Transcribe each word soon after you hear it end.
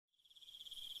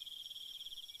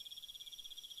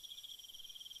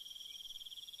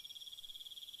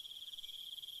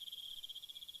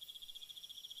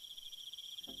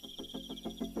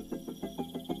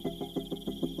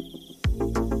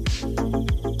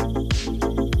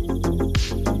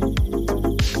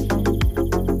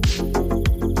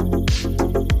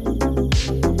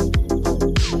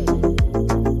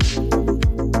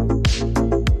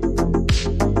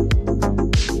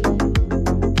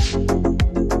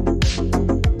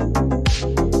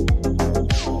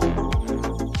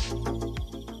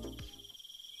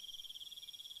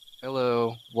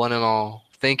one and all.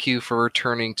 Thank you for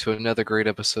returning to another great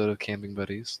episode of Camping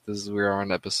Buddies. We are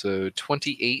on episode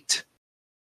 28.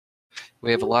 We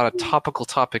have a lot of topical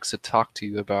topics to talk to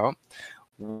you about.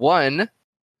 One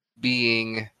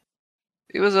being,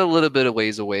 it was a little bit of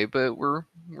ways away, but we're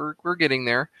getting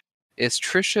there. It's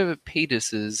Trisha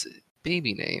Paytas's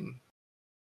baby name.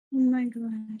 Oh my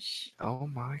gosh. Oh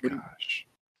my gosh.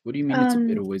 What do you mean it's a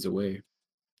bit of ways away?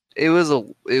 It was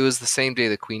the same day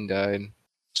the Queen died.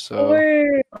 So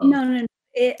No.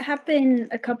 It happened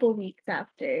a couple weeks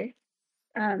after.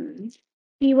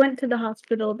 She went to the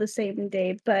hospital the same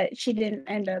day, but she didn't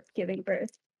end up giving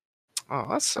birth. Oh,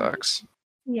 that sucks.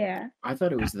 Yeah. I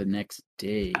thought it was the next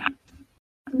day.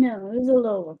 No, it was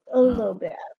a little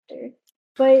bit after.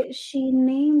 But she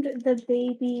named the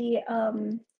baby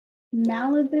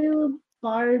Malibu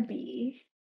Barbie.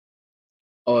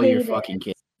 Oh, you're Paytas. fucking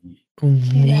kidding me.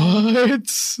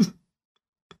 What?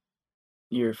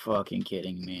 You're fucking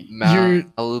kidding me.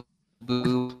 Malibu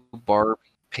Barbie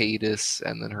Paytas,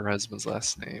 and then her husband's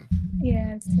last name.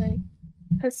 Yeah, it's like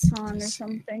Hassan or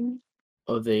something.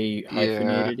 Oh, they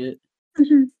hyphenated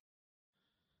it?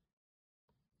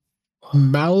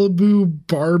 Malibu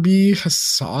Barbie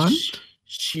Hassan?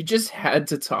 She just had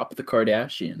to top the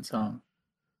Kardashians, huh?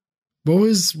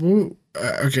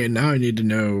 Okay, now I need to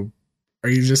know. Are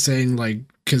you just saying, like,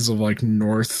 because of, like,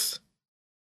 North?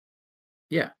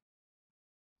 Yeah.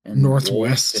 And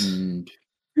Northwest? And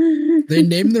they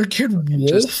named their kid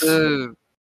Wolf?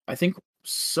 I think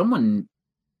someone,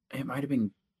 it might have been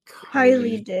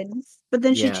Kylie did, but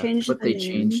then she changed but they name.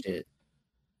 changed it.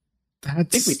 I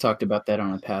think we talked about that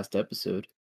on a past episode.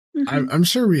 I'm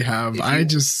sure we have.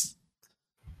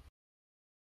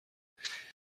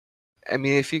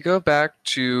 If you go back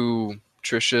to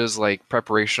Trisha's like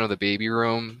preparation of the baby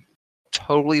room,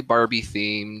 totally Barbie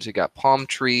themed. You got palm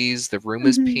trees. The room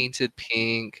is painted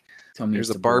pink.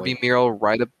 There's a Barbie mural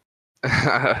right up.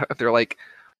 They're like,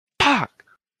 "Fuck!"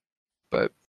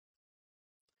 But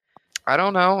I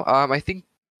don't know. I think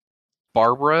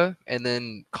Barbara and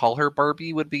then call her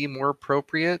Barbie would be more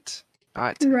appropriate.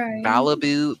 Not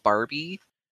Malibu Barbie.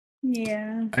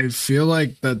 Yeah. I feel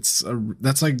like that's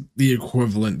like the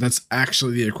equivalent. That's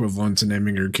actually the equivalent to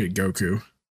naming your kid Goku.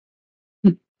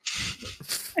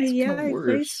 Yeah, I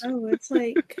think so. It's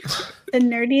like the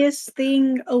nerdiest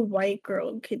thing a white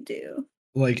girl could do.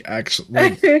 Like, actually,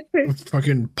 like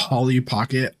fucking Polly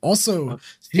Pocket. Also,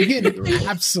 she can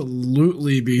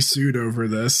absolutely be sued over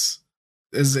this.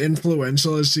 As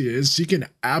influential as she is, she can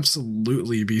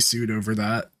absolutely be sued over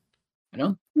that. I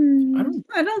don't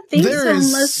think there so,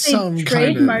 unless they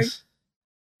trademark.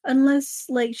 Unless,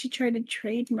 like, she tried to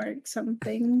trademark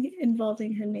something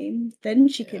involving her name, then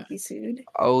she could be sued.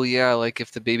 Oh yeah, like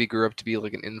if the baby grew up to be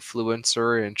like an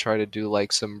influencer and try to do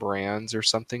like some brands or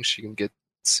something, she can get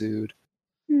sued.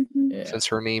 Since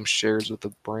her name shares with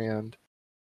the brand.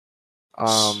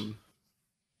 I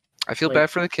feel bad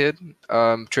for the kid.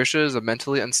 Trisha is a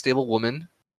mentally unstable woman.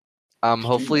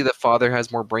 Hopefully the father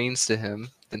has more brains to him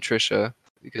than Trisha,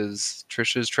 because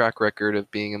Trisha's track record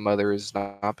of being a mother has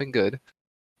not been good.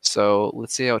 So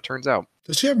let's see how it turns out.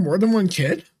 Does she have more than one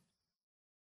kid?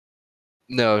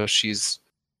 No, she's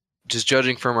just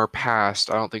judging from her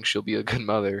past. I don't think she'll be a good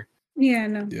mother. Yeah,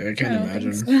 no. Yeah, I can't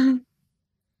imagine. So.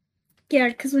 Yeah,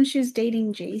 because when she was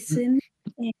dating Jason,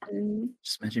 and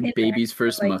just imagine baby's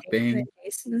first mukbang.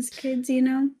 Jason's kids, you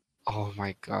know. Oh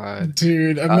my god,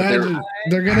 dude! Imagine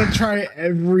they're gonna try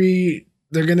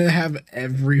They're gonna have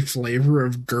every flavor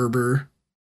of Gerber.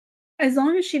 As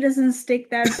long as she doesn't stick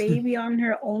that baby on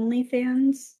her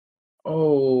OnlyFans.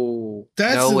 Oh,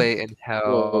 that's no way in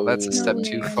hell. That's a step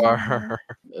too far.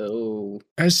 Oh,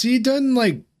 has she done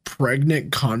like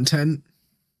pregnant content?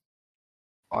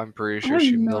 I'm pretty sure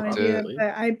she milked it.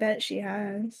 But I bet she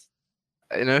has.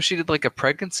 I know she did like a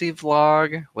pregnancy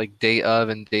vlog, like day of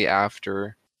and day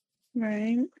after.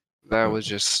 Right. That was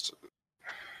just...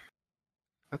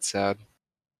 That's sad.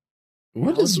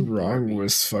 What is wrong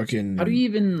with fucking... How do you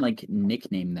even, like,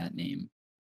 nickname that name?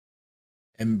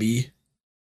 MB?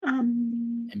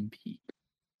 MP.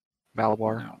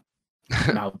 Malabar. No.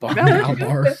 Malabar.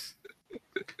 Malabar.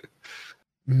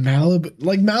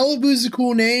 Malibu's a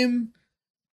cool name.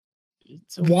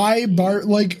 Why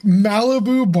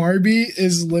Malibu Barbie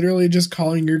is literally just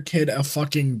calling your kid a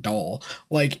fucking doll.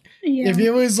 Like, if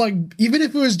it was like, even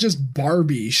if it was just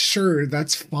Barbie, sure,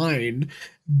 that's fine.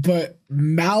 But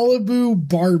Malibu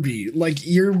Barbie, like,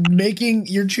 you're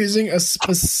choosing a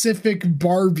specific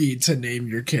Barbie to name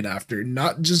your kid after,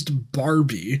 not just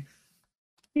Barbie.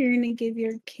 You're gonna give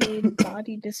your kid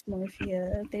body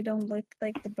dysmorphia. They don't look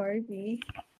like the Barbie.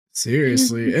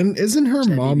 Seriously. And isn't her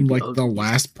mom like the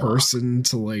last person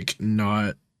to like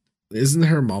not isn't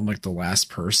her mom like the last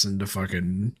person to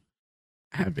fucking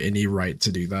have any right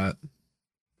to do that?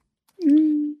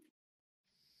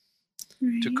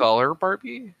 To call her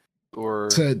Barbie? Or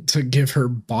to give her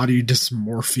body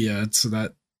dysmorphia so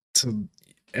that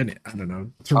I don't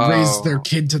know, to raise their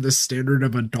kid to the standard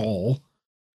of a doll.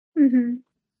 Mm-hmm.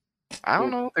 I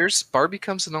don't know. Barbie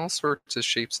comes in all sorts of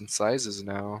shapes and sizes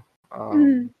now.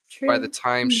 By the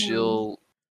time there'll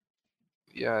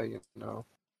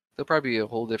probably be a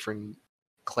whole different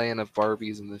clan of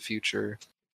Barbies in the future.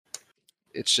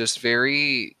 It's just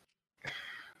very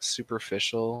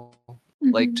superficial,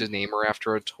 like to name her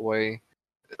after a toy.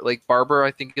 Like Barbara,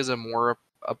 I think, is a more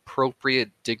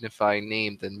appropriate, dignified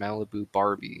name than Malibu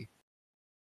Barbie.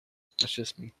 That's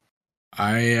just me.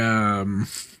 I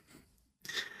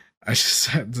just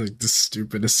had like the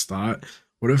stupidest thought.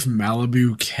 What if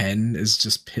Malibu Ken is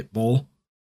just Pitbull?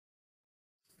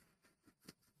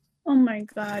 Oh my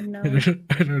god, no.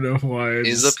 I don't know why.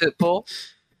 Is a Pitbull?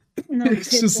 No, it's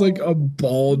just like a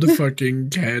bald fucking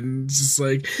Ken. It's just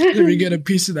like, let me get a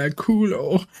piece of that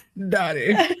culo,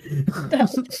 daddy.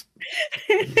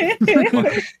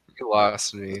 You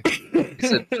lost me. You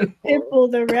said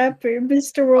Pitbull the rapper,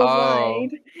 Mr.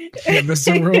 Worldwide. Yeah,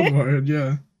 Mr. Worldwide,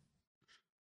 yeah.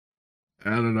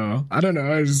 I don't know. I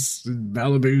just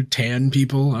Malibu tan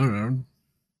people. I don't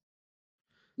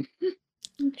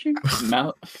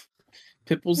know.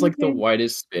 Pitbull's like the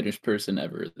whitest Spanish person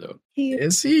ever, though.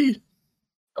 Is he?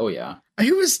 Oh yeah.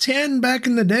 He was tan back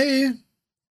in the day.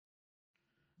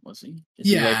 Was he? Is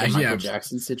he like the Michael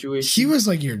Jackson situation? He was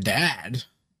like your dad.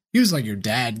 He was like your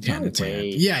dad kind of tan.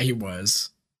 Yeah, he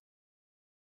was.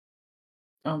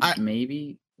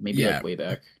 Maybe like way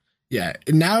back. Yeah.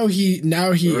 Now he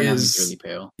is really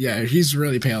pale. Yeah, he's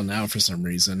really pale now for some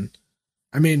reason.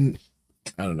 I mean,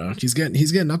 I don't know. He's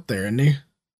getting up there, isn't he?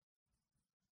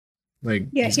 Like,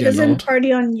 yeah, he doesn't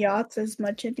party on yachts as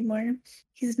much anymore.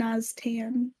 He's not as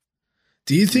tan.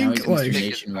 Do you think like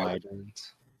Nationwide?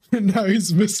 Now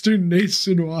he's Mr.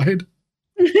 Nationwide.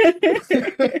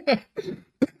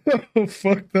 Oh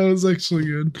fuck, that was actually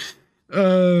good.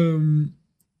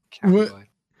 What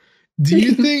do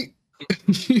you think?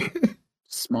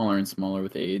 Smaller and smaller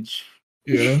with age.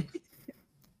 Yeah.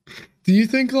 Do you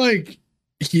think like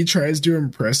he tries to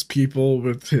impress people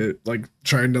with like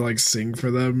trying to like sing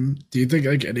for them? Do you think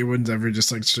like anyone's ever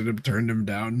just like should have turned him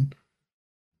down?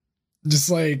 Just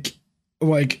like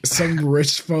some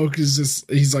rich folk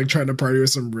he's like trying to party with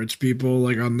some rich people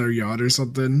like on their yacht or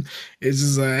something. It's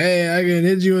just like, hey, I can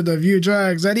hit you with a few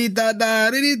tracks. I need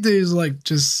that. He's like,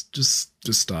 just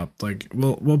stop. Like,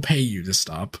 we'll pay you to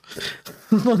stop.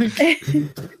 Like,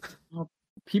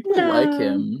 people like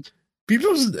him.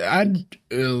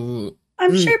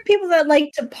 I'm sure people that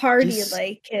like to party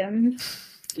like him.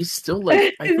 He's still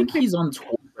like, I think he's on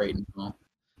tour right now.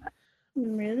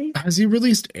 Really? Has he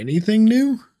released anything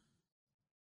new?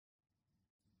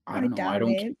 I don't know. I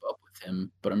don't keep up with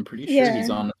him, but I'm pretty sure he's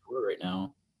on a tour right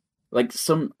now. Like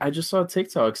I just saw a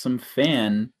TikTok, some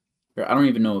fan, or I don't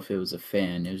even know if it was a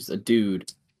fan. It was a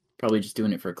dude, probably just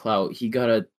doing it for clout. He got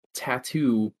a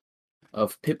tattoo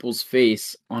of Pitbull's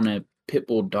face on a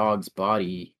Pitbull dog's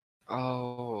body.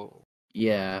 Oh.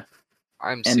 Yeah.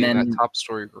 I'm seeing that top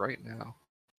story right now.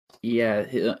 Yeah,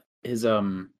 his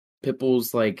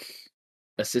Pitbull's like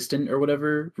assistant or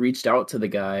whatever reached out to the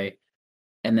guy,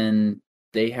 and then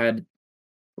they had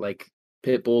like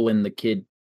Pitbull and the kid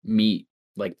meet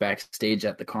like backstage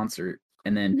at the concert,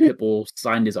 and then Pitbull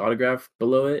signed his autograph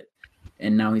below it,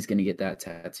 and now he's gonna get that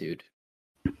tattooed.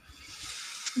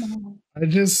 I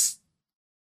just,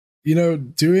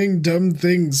 doing dumb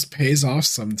things pays off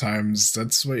sometimes.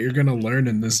 That's what you're gonna learn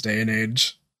in this day and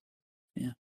age.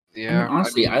 Yeah. Yeah.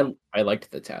 Honestly, I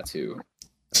liked the tattoo.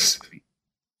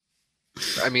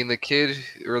 I mean, the kid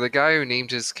or the guy who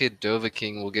named his kid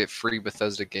Dovahking will get free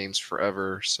Bethesda games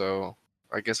forever, so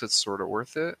I guess it's sort of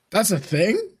worth it. That's a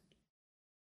thing?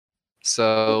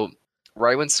 So,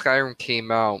 right when Skyrim came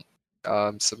out,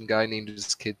 some guy named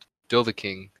his kid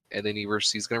Dovahking, and then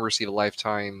he's going to receive a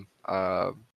lifetime,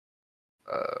 like,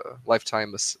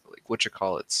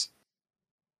 whatchamacallits?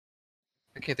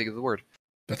 I can't think of the word.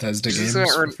 Bethesda games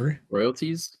for free?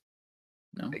 Royalties?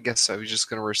 No. I guess so. He's just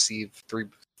going to receive 3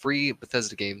 free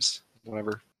Bethesda games,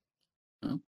 whatever.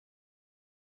 Oh.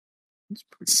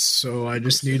 So I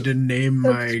just need to name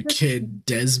my kid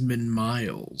Desmond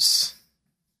Miles.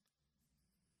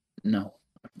 No.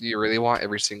 Do you really want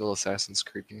every single Assassin's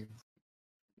Creed game?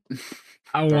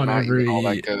 I want every. All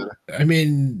that good. I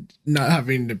mean, not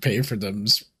having to pay for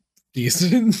them's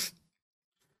decent.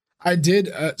 I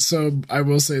did. So I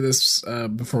will say this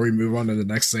before we move on to the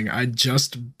next thing. I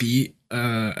just beat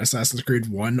Assassin's Creed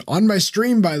 1 on my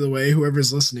stream, by the way.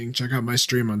 Whoever's listening, check out my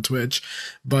stream on Twitch.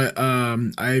 But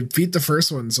I beat the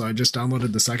first one, so I just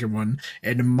downloaded the second one.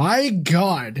 And my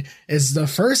god, is the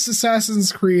first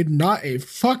Assassin's Creed not a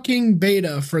fucking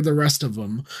beta for the rest of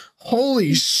them?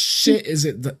 Holy shit, is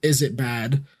it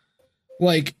bad?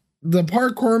 Like, the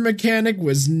parkour mechanic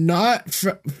was not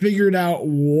figured out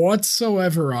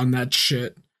whatsoever on that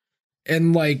shit.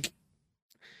 And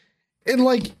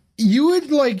you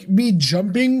would like be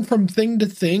jumping from thing to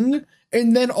thing,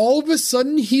 and then all of a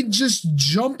sudden he'd just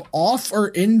jump off or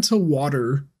into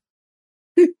water.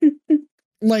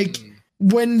 Like,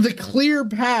 when the clear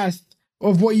path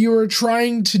of what you were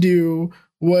trying to do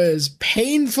was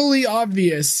painfully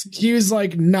obvious, he was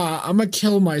like, nah, I'm gonna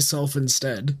kill myself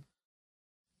instead.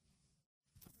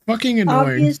 Fucking annoying.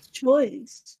 Obvious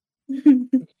choice.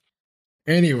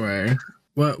 Anyway,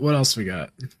 what else we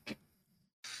got?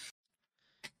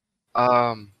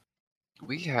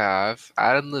 We have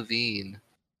Adam Levine,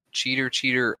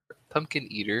 cheater, pumpkin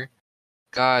eater.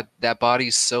 God, that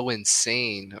body's so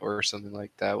insane, or something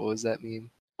like that. What does that mean?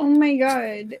 Oh my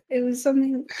god, it was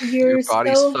something. Your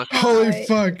body's so fucking. Holy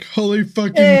fuck! Holy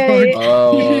fucking Hey. fuck!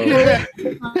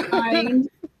 Oh. Fine.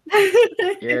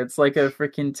 Yeah, it's like a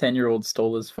freaking 10-year-old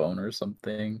stole his phone or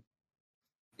something.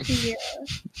 Yeah.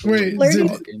 Wait, Learning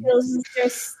did, skills is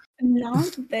just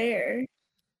not there.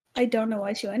 I don't know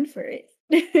why she went for it.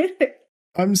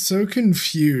 I'm so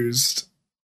confused.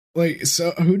 Like,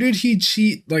 so who did he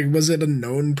cheat? Like, was it a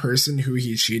known person who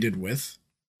he cheated with?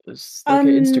 It's like an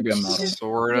Instagram model.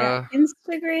 Sorta. Yeah,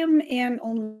 Instagram and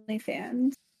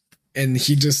OnlyFans. And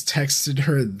he just texted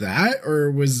her that,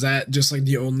 or was that just like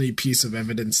the only piece of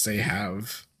evidence they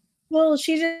have? Well,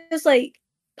 she just like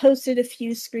posted a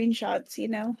few screenshots, you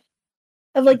know,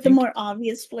 of like the more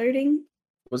obvious flirting.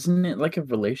 Wasn't it like a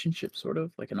relationship, sort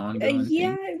of like an ongoing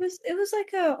Yeah, thing? it was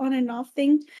like a on and off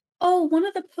thing. Oh, one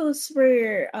of the posts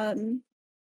were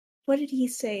what did he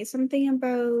say? Something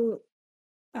about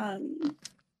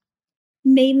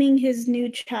naming his new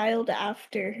child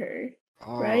after her,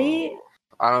 right?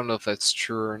 I don't know if that's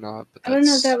true or not, but I don't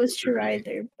know if that that's was true pretty-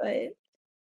 either, but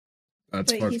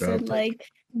That's he fucked said up.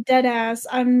 like dead ass,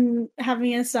 I'm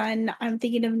having a son, I'm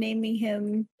thinking of naming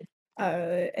him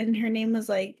and her name was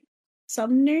like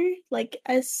Sumner, like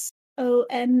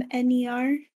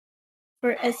SOMNER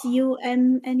or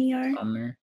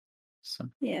SUMNER.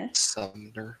 Sumner. Yeah,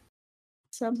 Sumner.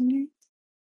 Sumner.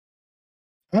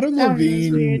 Adam I don't know, it's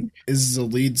Levine weird. is the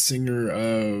lead singer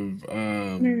of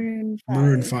Maroon 5.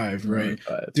 Maroon 5, right? Maroon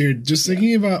 5. Dude, just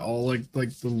thinking about all like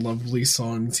the lovely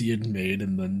songs he had made,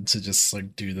 and then to just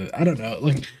like do the, I don't know,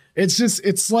 like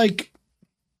it's like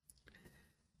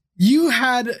you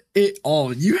had it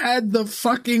all. You had the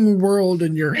fucking world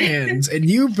in your hands, and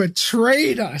you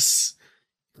betrayed us.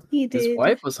 He did. His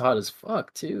wife was hot as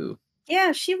fuck too.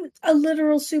 Yeah, she was a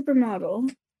literal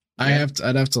supermodel. I'd have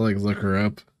to like look her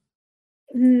up.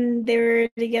 They were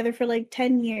together for like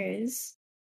 10 years.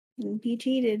 And he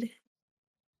cheated.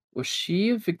 Was she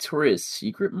a Victoria's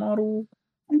Secret model?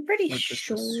 I'm pretty Like just a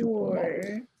sure.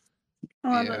 supermodel? Oh,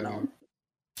 I Yeah. don't know.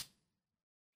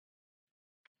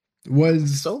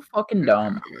 Was So fucking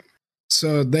dumb.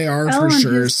 so they are Oh, for on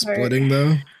sure his part. splitting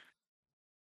though.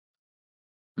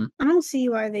 I don't see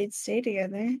why they'd stay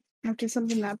together after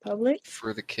something that public.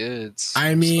 For the kids. I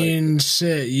It's mean, like,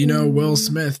 shit, you know Will Mm.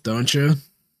 Smith, don't you?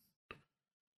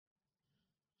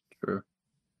 True.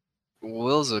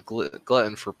 Will's a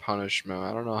glutton for punishment.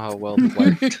 I don't know how well the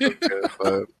wife took it,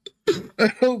 but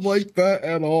I don't like that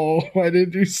at all. Why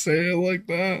did you say it like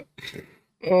that?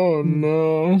 Oh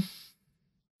no.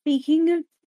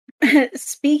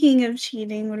 Speaking of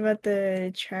cheating, what about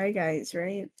the Try Guys,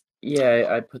 right? Yeah,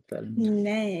 I put that in.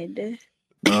 Ned.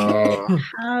 uh,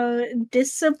 How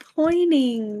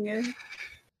disappointing.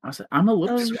 I'm a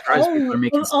little Of surprised people all- are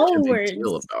making of such a all big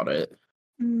deal words. about it.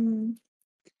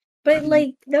 But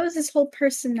like that was his whole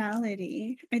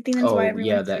personality. I think that's why Oh everyone's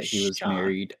yeah, so that he was shocked.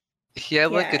 married. he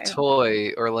had like a Yeah.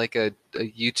 toy or like a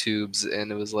YouTube's,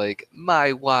 and it was like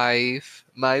my wife.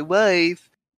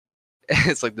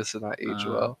 It's like this is not age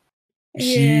well.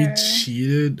 Yeah. He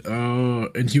cheated. Oh,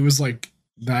 and he was like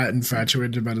that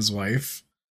infatuated about his wife.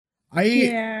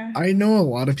 Yeah. I know a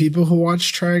lot of people who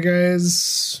watch Try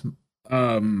Guys.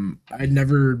 I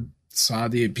never saw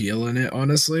the appeal in it,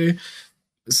 honestly.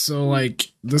 So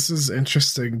like this is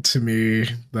interesting to me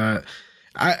that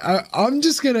I'm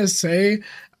just gonna say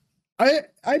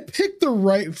I picked the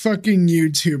right fucking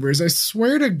YouTubers. I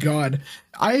swear to God,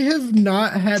 I have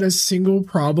not had a single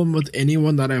problem with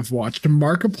anyone that I've watched.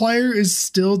 Markiplier is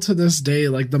still to this day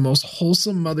like the most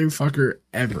wholesome motherfucker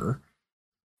ever.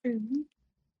 Mhm.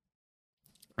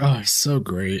 Oh, he's so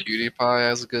great. PewDiePie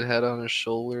has a good head on his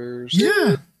shoulders.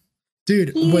 Yeah.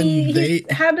 Dude, he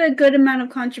had a good amount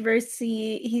of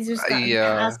controversy. He's just gotten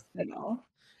past it all.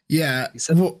 Yeah. He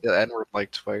said the N-word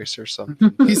like twice or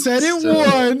something. He said it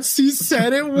once. He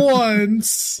said it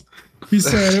once. He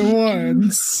said it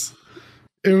once.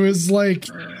 It was like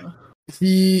I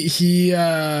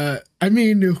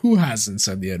mean, who hasn't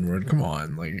said the N-word? Come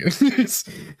on. Like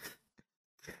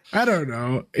I don't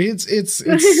know. It's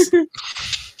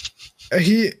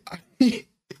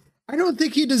I don't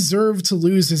think he deserved to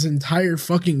lose his entire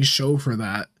fucking show for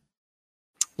that.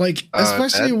 Like,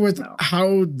 especially with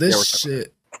how this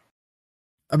shit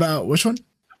about which one?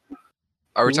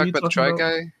 Are we talking about the Try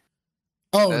Guy?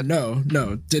 Oh, Ned?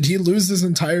 No. Did he lose his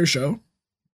entire show?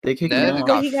 They kicked Ned him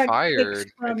got off.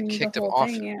 fired and kicked him off.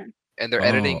 And they're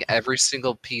editing every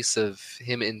single piece of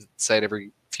him inside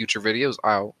every future videos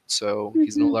out. So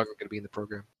he's no longer going to be in the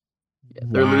program. Yeah,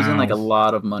 they're losing like a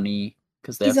lot of money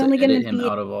because they have to edit him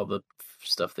out of all the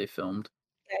stuff they filmed.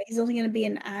 Yeah, he's only going to be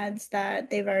in ads that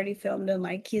they've already filmed and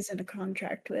like he's in a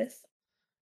contract with.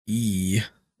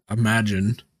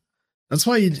 Imagine. That's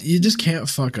why you just can't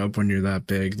fuck up when you're that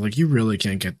big. Like you really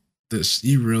can't get this.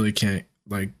 You really can't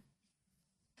like.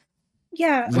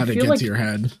 Yeah, let it get to your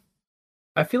head.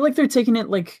 I feel like they're taking it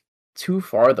like too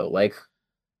far though. Like,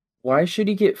 why should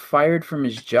he get fired from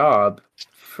his job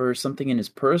for something in his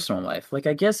personal life? Like,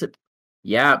 I guess it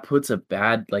puts a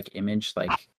bad like image.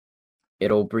 Like,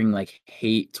 it'll bring like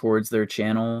hate towards their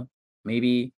channel.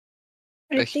 Maybe.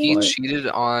 He cheated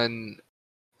on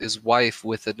his wife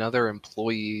with another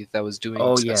employee that was doing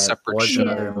a separate show.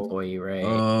 Another employee, right?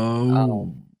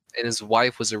 And his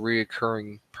wife was a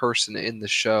reoccurring person in the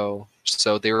show,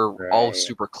 so they were all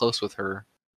super close with her.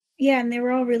 Yeah, and they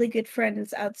were all really good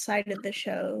friends outside of the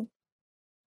show.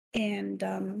 And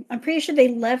I'm pretty sure they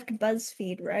left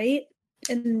BuzzFeed, right?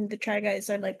 And the Try Guys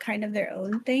are like kind of their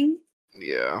own thing.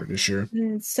 Yeah, pretty sure.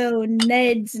 And so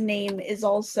Ned's name is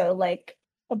also like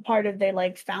a part of their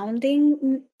like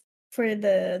founding for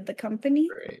the company.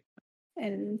 Right.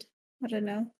 And I don't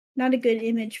know, not a good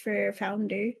image for a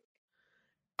founder.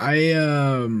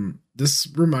 This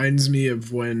reminds me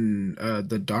of when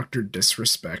the Dr.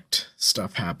 Disrespect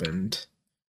stuff happened.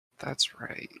 That's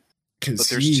right. But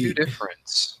there's two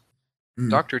differences.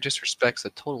 Dr. Disrespect's a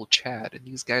total Chad, and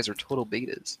these guys are total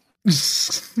betas.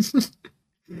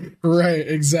 Right,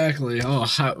 exactly. Oh,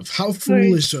 how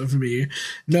foolish of me.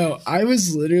 No, I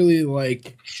was literally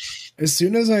like, as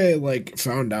soon as I like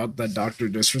found out that Dr.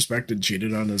 Disrespect had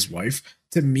cheated on his wife,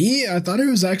 to me, I thought it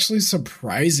was actually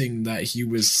surprising that he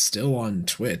was still on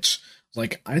Twitch.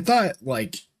 Like, I thought,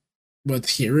 like,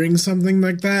 with hearing something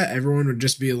like that, everyone would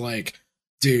just be like,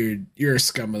 dude, you're a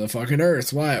scum of the fucking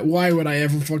earth. Why would I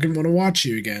ever fucking want to watch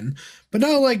you again? But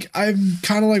now, like, I'm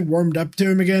kind of, like, warmed up to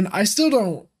him again. I still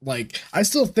don't, like, I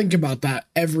still think about that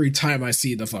every time I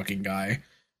see the fucking guy.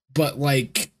 But,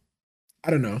 like,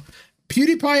 I don't know.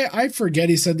 PewDiePie, I forget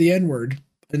he said the N-word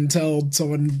until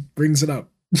someone brings it up.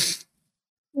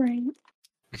 Right.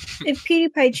 If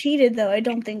PewDiePie cheated, though, I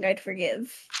don't think I'd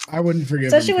forgive. I wouldn't forgive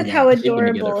especially him with how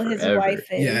adorable his wife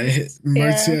is. Yeah,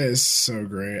 Marcia is so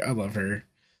great. I love her.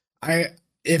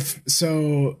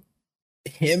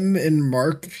 Him and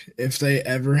Mark, if they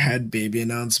ever had baby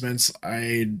announcements,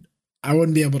 I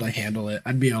wouldn't be able to handle it.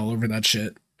 I'd be all over that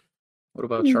shit. What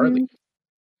about Charlie?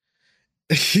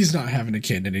 He's not having a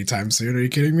kid anytime soon. Are you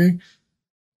kidding me?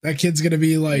 That kid's gonna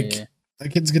be like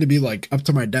up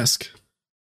to my desk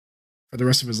for the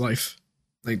rest of his life.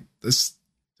 Like this,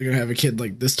 they're gonna have a kid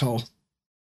like this tall.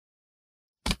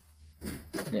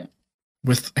 Yeah.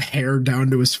 With hair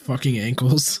down to his fucking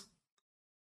ankles.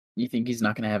 You think he's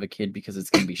not gonna have a kid because it's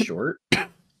gonna be short?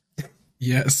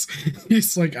 Yes.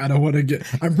 He's like, I don't want to get...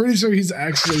 I'm pretty sure he's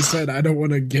actually said, I don't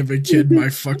want to give a kid my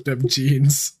fucked up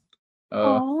genes.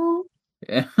 Oh.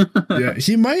 Yeah. Yeah,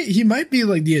 he might be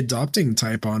like the adopting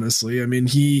type, honestly. I mean,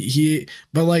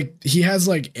 but like he has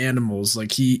like animals.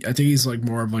 Like I think he's like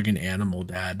more of like an animal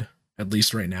dad, at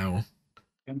least right now.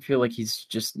 I feel like he's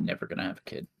just never gonna have a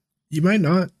kid. You might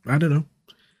not. I don't know.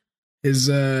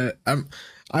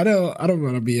 I don't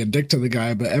want to be a dick to the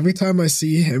guy, but every time I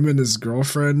see him and his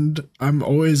girlfriend, I'm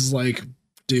always like,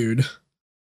 dude,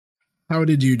 how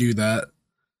did you do that?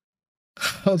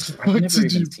 How the fuck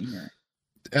did you? Seen her.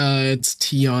 It's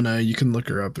Tiana. You can look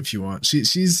her up if you want.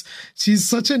 She's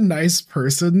such a nice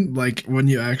person. Like when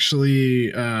you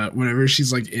actually, whenever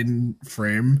she's like in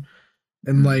frame,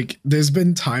 and like there's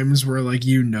been times where like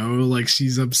like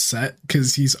she's upset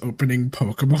because he's opening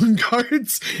Pokemon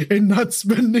cards and not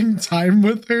spending time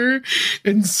with her,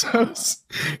 and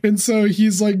so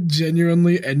he's like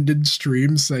genuinely ended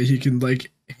streams so he can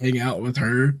like hang out with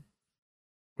her.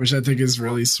 which I think is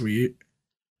really sweet.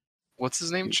 What's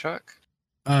his name? Chuck?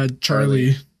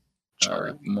 Charlie.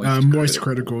 Moist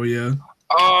Critical, yeah.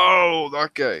 Oh,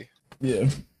 that guy. Yeah.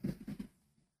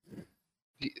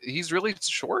 He's really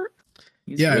short?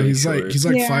 He's like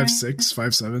 5'6",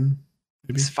 5'7".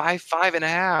 Maybe. He's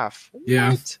 5'5.5".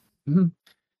 Yeah. Mm-hmm.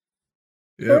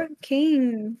 Short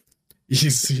king. He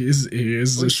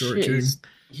is the short king.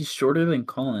 He's shorter than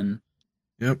Colin.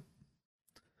 Yep.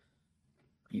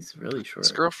 He's really short.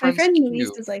 His girlfriend's My friend cute.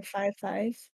 Louise is like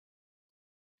 5'5".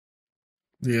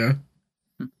 Yeah.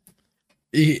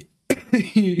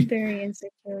 Very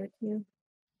insecure with you.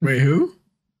 Wait, who?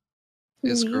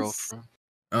 His Louise. girlfriend.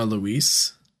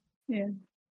 Luis. Yeah.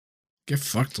 Get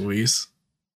fucked, Luis.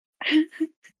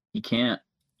 He can't.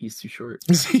 He's too short.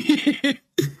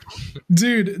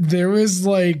 Dude, there was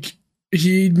like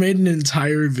he made an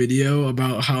entire video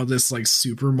about how this like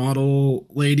supermodel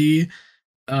lady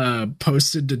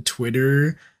posted to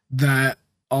Twitter that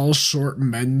all short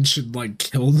men should like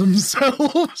kill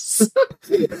themselves.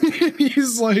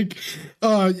 He's like,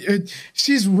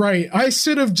 she's right. I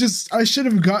should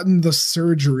have gotten the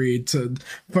surgery to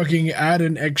fucking add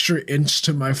an extra inch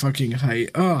to my fucking height.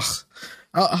 Ugh.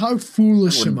 How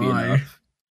foolish am I? Enough.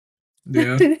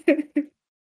 Yeah.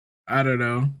 I don't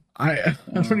know. I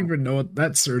don't even know what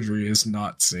that surgery is.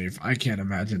 Not safe. I can't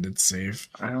imagine it's safe.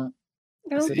 I don't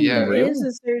think there is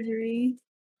a surgery.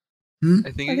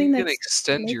 I think you can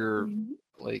extend your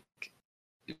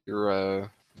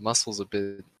muscles a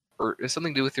bit, or it's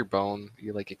something to do with your bone.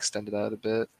 You like extend it out a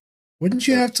bit. Wouldn't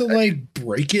you have to like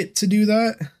break it to do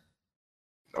that?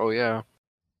 Oh yeah.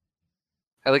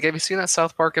 Have you seen that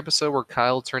South Park episode where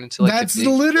Kyle turned into like? That's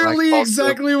literally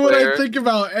exactly what I think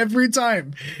about every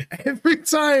time. Every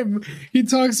time he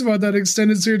talks about that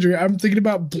extended surgery, I'm thinking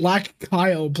about Black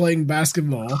Kyle playing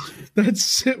basketball. That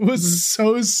shit was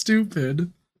so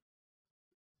stupid.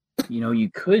 You know, you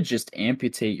could just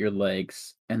amputate your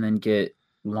legs and then get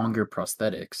longer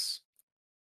prosthetics.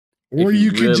 Or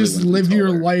you could just live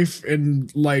your life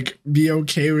and like be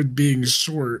okay with being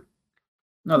short.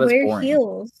 No, that's Wear boring.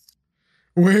 Heels.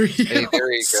 Wear heels. Hey,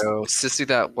 there you go, sissy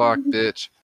that walk, bitch.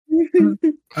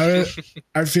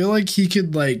 I feel like he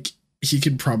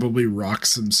could probably rock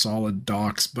some solid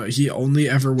docks, but he only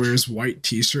ever wears white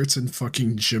t-shirts and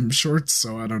fucking gym shorts,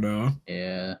 so I don't know.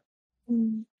 Yeah.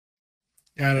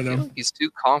 I don't know. He's too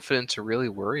confident to really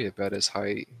worry about his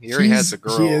height. He already has a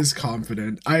girl. He is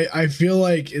confident. I feel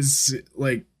like is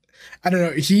like I don't know.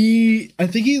 I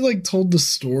think he like told the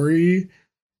story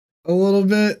a little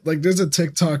bit. Like there's a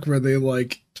TikTok where they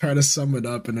like try to sum it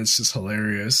up and it's just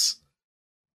hilarious.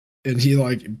 And he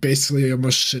like basically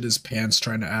almost shit his pants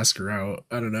trying to ask her out.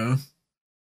 I don't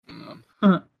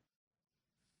know.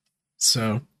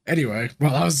 So anyway,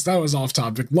 well that was off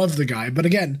topic. Love the guy, but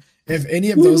again, if any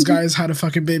of those guys had a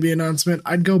fucking baby announcement,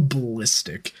 I'd go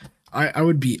ballistic. I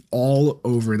would be all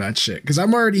over that shit. Because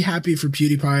I'm already happy for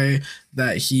PewDiePie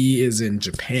that he is in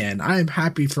Japan. I am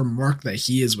happy for Mark that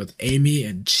he is with Amy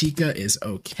and Chica is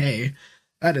okay.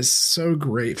 That is so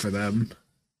great for them.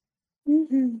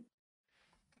 Mm-hmm.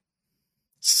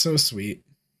 So sweet.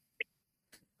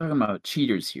 Talking about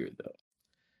cheaters here, though.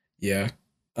 Yeah.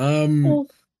 Trying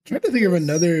to think of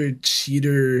another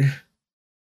cheater.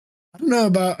 I don't know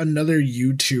about another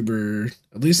YouTuber.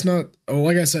 At least not. Oh,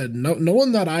 like I said, no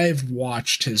one that I've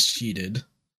watched has cheated.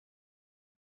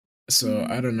 So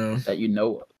I don't know. That you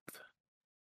know of.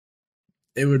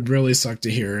 It would really suck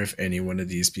to hear if any one of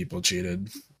these people cheated.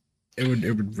 It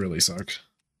would really suck.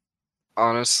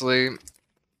 Honestly,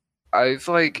 I've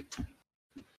been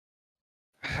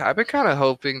kind of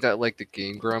hoping that like the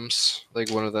Game Grumps,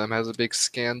 like one of them has a big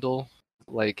scandal,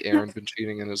 like Aaron been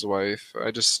cheating on his wife.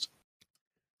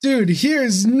 Dude,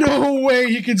 here's no way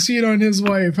he can cheat on his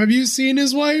wife. Have you seen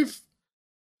his wife?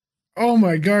 Oh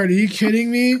my god, are you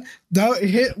kidding me? That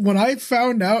hit when I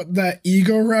found out that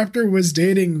Egoraptor was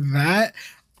dating that,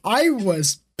 I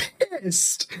was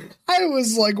pissed. I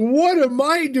was like, what am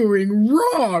I doing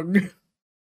wrong?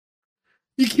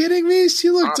 You kidding me? She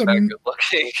looked good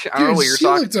looking. I don't know what you're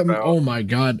talking about. Oh my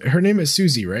god. Her name is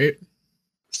Susie, right?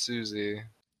 Susie.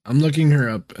 I'm looking her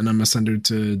up and I'm gonna send her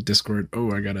to Discord.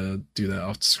 Oh, I gotta do that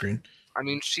off the screen. I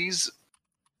mean, she's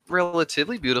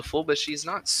relatively beautiful, but she's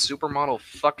not supermodel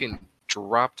fucking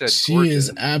drop dead She gorgeous.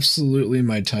 is absolutely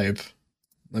my type.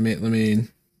 Let me.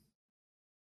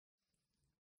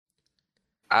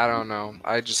 I don't know.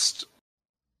 I just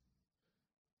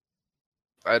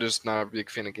not a big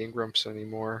fan of Game Grumps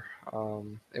anymore.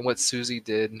 And what Susie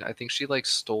did, I think she like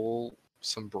stole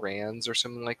some brands or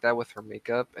something like that with her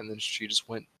makeup, and then she just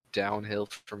went downhill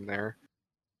from there.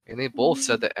 And they both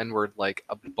said the N-word like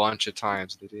a bunch of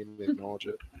times. They didn't even acknowledge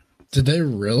it. Did they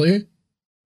really?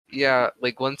 Yeah,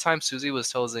 like one time Susie was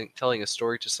telling a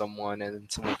story to someone,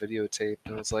 and someone videotaped,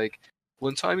 and it was like,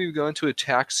 one time you got into a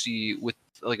taxi with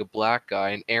like a black guy,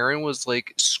 and Aaron was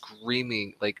like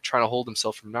screaming, like trying to hold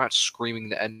himself from not screaming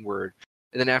the N-word,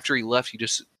 and then after he left, he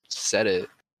just said it.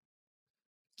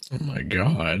 Oh my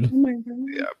god. Oh my god.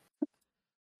 Yeah.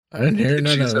 I didn't hear And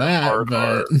none she of said that, hard, but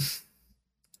hard.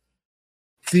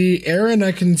 see, Aaron,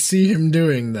 I can see him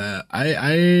doing that.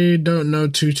 I don't know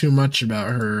too much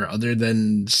about her other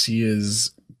than she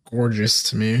is gorgeous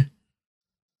to me.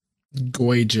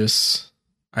 Gorgeous.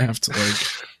 I have to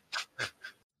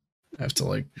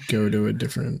go to a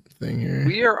different thing here.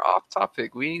 We are off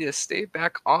topic. We need to stay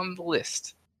back on the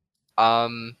list.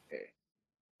 Next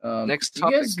do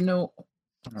topic. you guys know?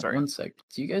 Sorry. One sec.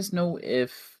 Do you guys know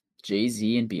if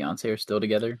Jay-Z and Beyonce are still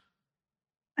together?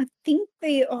 I think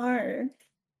they are.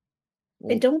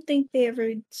 I don't think they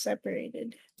ever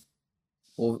separated.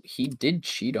 Well, he did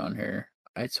cheat on her.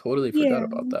 I totally forgot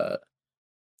about that.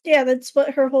 Yeah, that's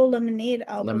what her whole Lemonade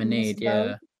album Lemonade, was about.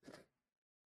 yeah.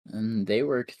 And they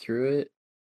worked through it.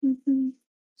 Mm-hmm.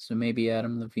 So maybe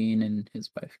Adam Levine and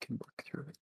his wife can work through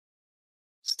it.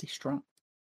 Stay strong.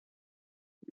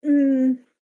 It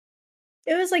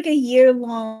was like a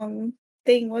year-long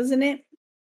thing, wasn't it?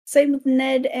 Same with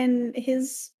Ned and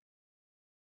his...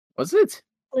 Was it?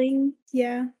 Fling.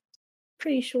 Yeah.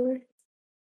 Pretty sure.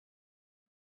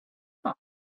 Huh.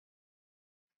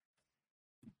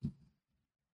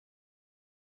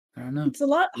 I don't know. It's a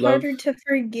lot harder to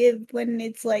forgive when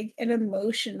it's like an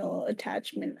emotional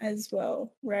attachment as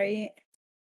well, right?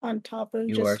 On top of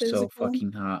you just are physical. so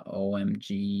fucking hot.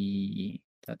 OMG.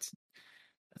 That's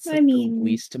I like mean, the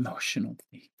least emotional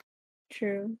thing.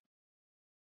 True.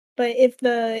 But if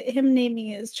him naming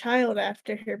his child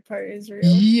after her part is real.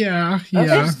 Yeah.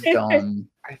 That's dumb.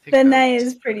 Then that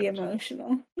is pretty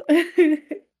emotional.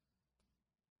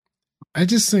 I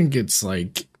just think it's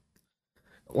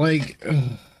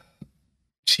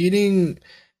cheating,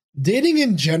 dating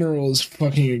in general is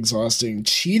fucking exhausting.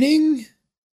 Cheating,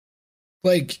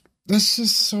 like, that's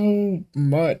just so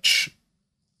much.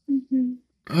 Mm-hmm.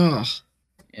 Ugh.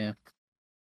 Yeah.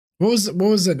 What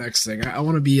was the next thing? I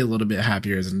want to be a little bit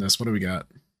happier than this. What do we got?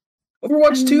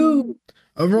 Overwatch 2.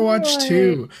 Overwatch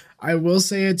 2. I will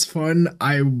say it's fun.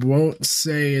 I won't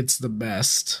say it's the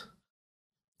best.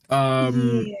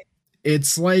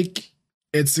 It's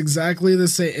exactly the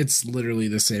same. It's literally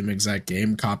the same exact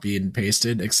game, copied and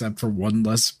pasted, except for one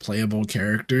less playable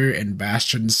character, and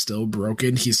Bastion's still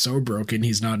broken. He's so broken,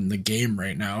 he's not in the game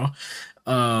right now.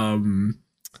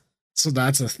 So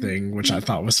that's a thing, which I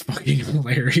thought was fucking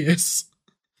hilarious.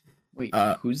 Wait,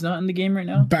 who's not in the game right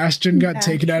now? Bastion got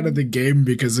taken out of the game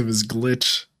because of his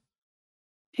glitch.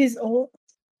 His ult.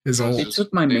 They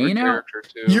took my main out?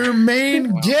 Your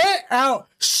main, get out!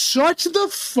 Shut the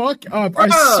fuck up! I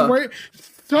swear,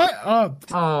 shut up!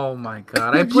 Oh my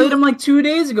god, I played him like 2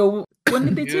 days ago. When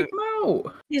did they take him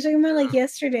out? You're talking about like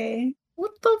yesterday.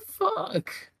 What the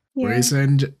fuck? What are you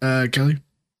saying, Kelly?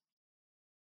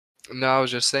 No, I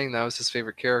was just saying that was his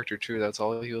favorite character too. That's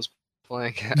all he was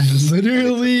playing as.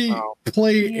 Literally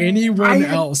play anyone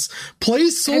else. Play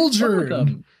Soldier.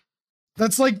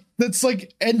 That's like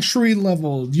entry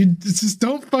level. You just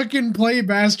don't fucking play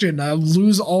Bastion. I'll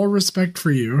lose all respect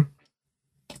for you.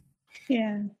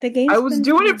 Yeah, the game. I was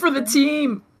doing it for the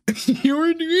team. You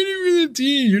were doing it for the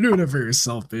team. You're doing it for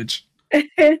yourself, bitch.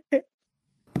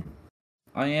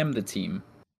 I am the team.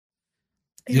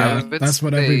 Yeah, that's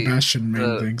what every Bastion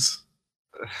main thinks.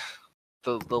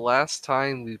 The last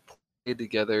time we played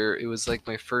together, it was like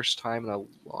my first time in a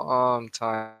long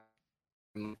time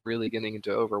really getting into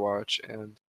Overwatch,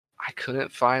 and I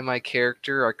couldn't find my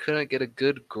character. I couldn't get a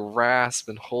good grasp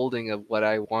and holding of what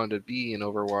I wanted to be in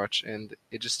Overwatch, and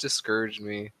it just discouraged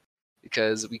me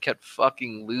because we kept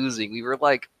fucking losing. We were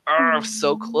like,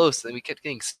 so close, and we kept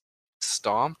getting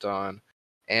stomped on,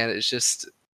 and it's just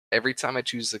every time I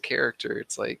choose a character,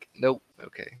 it's like, nope,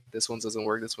 okay, this one doesn't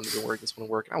work, this one doesn't work, this one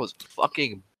will work. And I was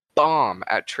fucking bomb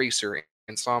at Tracer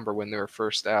and Sombra when they were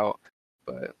first out,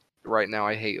 but right now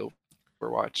I hate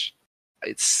Overwatch.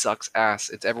 It sucks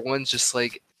ass. Everyone's just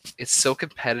like, it's so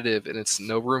competitive and it's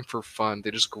no room for fun.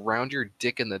 They just ground your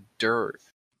dick in the dirt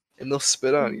and they'll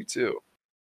spit on you too.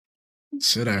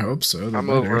 Shit, I hope so. I'm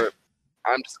over it.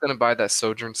 I'm just gonna buy that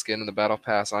Sojourn skin in the Battle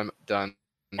Pass. I'm done.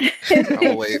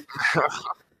 I'll wait.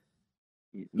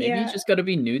 Maybe you just gotta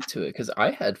be new to it, because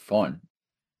I had fun.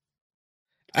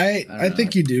 I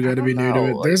think you do gotta be new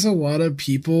to it. There's a lot of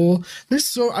people.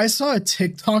 I saw a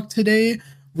TikTok today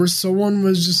where someone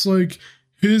was just like,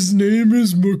 his name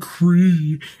is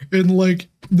McCree. And like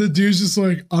the dude's just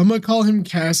like, I'm gonna call him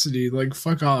Cassidy. Like,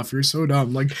 fuck off, you're so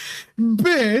dumb. Like,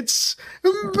 bitch,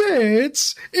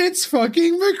 it's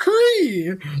fucking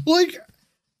McCree. Like,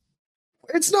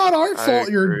 it's not our fault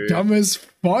you're dumb as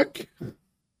fuck.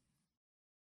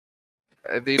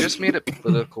 They just made it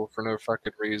political for no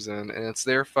fucking reason, and it's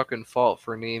their fucking fault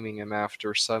for naming him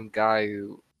after some guy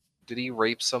who... Did he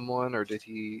rape someone, or did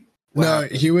he... No, I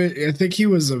think he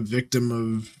was a victim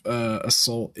of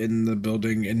assault in the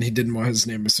building, and he didn't want his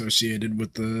name associated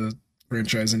with the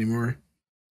franchise anymore.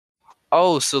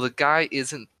 Oh, so the guy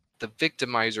isn't the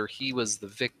victimizer, he was the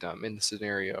victim in the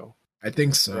scenario. I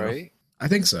think so. Right? I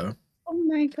think so. Oh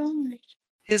my gosh.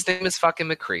 His name is fucking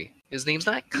McCree. His name's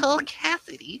not Cole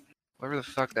Cassidy. Whatever the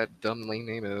fuck that dumb lame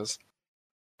name is.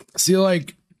 See,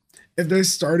 like, if they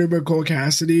started with Cole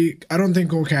Cassidy, I don't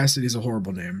think Cole Cassidy's a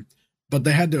horrible name, but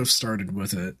they had to have started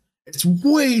with it. It's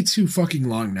way too fucking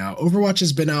long now. Overwatch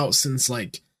has been out since,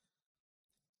 like,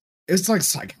 it's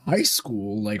like high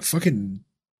school, like fucking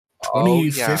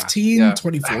 2015,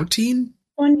 2014?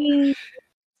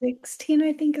 2016,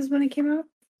 I think, is when it came out.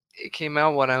 It came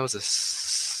out when I was a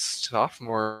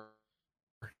sophomore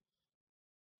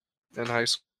in high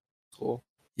school.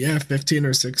 Yeah, 15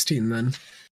 or 16 then.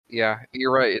 Yeah,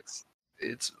 you're right.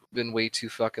 It's been way too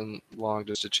fucking long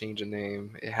just to change a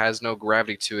name. It has no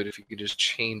gravity to it if you could just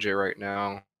change it right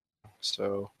now.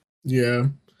 So yeah,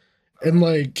 and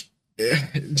like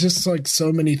just like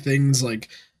so many things like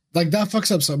that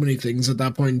fucks up so many things at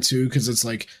that point too, because it's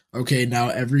like, okay, now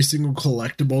every single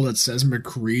collectible that says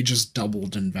McCree just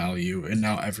doubled in value, and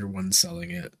now everyone's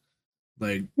selling it.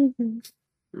 Like, oh,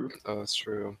 that's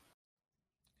true.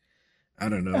 I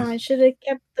don't know. I should have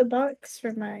kept the box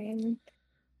for mine.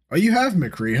 Oh, you have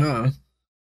McCree, huh?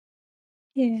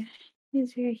 Yeah,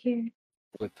 he's right here.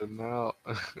 With the mouth.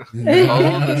 Nice.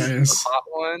 Oh, the hot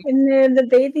one? And the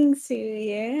bathing suit,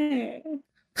 yeah.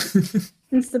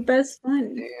 It's the best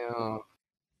one. Damn.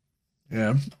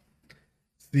 Yeah.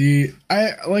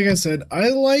 Like I said,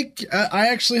 I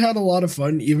actually had a lot of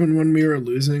fun. Even when we were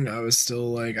losing, I was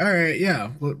still like, all right, yeah,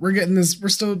 we're getting this. We're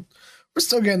still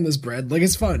getting this bread. Like,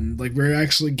 it's fun. Like, we're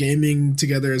actually gaming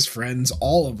together as friends,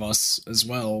 all of us as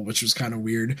well, which was kind of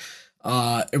weird.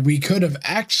 We could have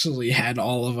actually had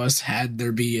all of us had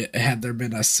there been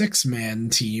a 6-man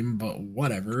team, but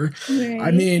whatever. Right.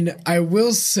 I mean, I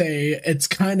will say it's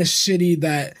kind of shitty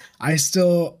that I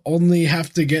still only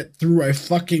have to get through a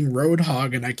fucking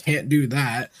Roadhog and I can't do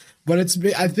that. But I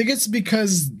think it's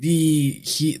because the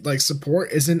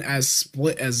support isn't as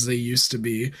split as they used to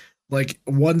be. Like,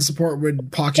 one support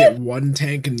would pocket one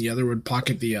tank and the other would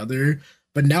pocket the other.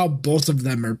 But now both of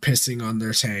them are pissing on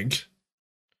their tank.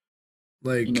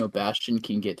 Like, you know, Bastion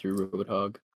can get through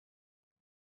Roadhog.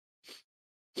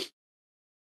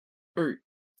 Or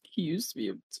he used to be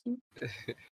able to.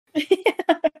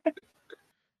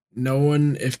 No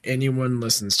one, if anyone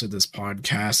listens to this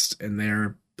podcast and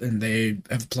they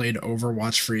have played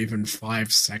Overwatch for even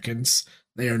 5 seconds,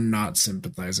 they are not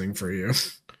sympathizing for you.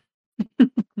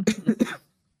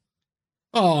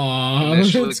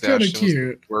 Aww, that's kind of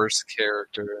cute. Worst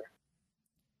character.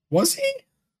 Was he?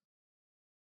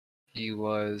 He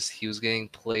was getting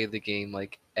played the game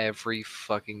like every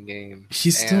fucking game.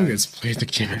 He still gets played the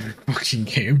game every fucking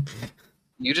game.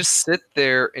 You just sit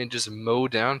there and just mow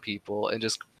down people and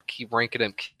just keep ranking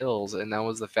them kills, and that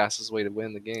was the fastest way to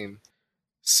win the game.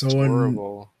 So it's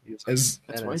horrible. That's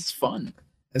why it's fun.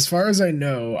 As far as I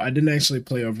know, I didn't actually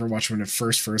play Overwatch when it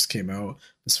first came out.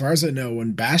 As far as I know,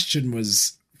 when Bastion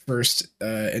was first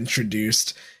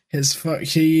introduced,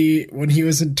 when he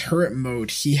was in turret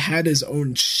mode, he had his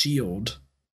own shield.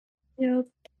 Yep.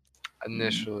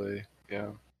 Initially,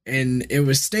 yeah. And it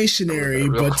was stationary,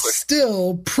 but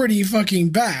still pretty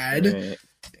fucking bad. Right.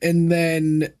 And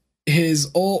then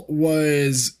his ult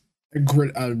was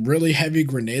a really heavy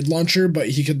grenade launcher, but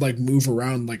he could like move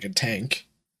around like a tank.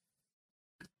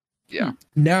 Yeah.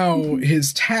 Now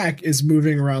his tack is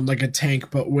moving around like a tank,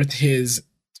 but with his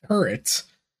turret,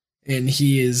 and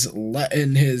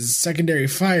his secondary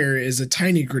fire is a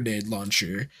tiny grenade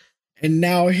launcher, and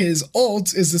now his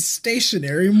ult is a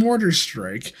stationary mortar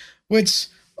strike. Which,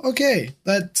 okay,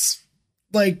 that's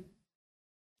like,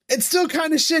 it's still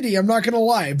kind of shitty. I'm not gonna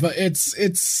lie, but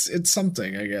it's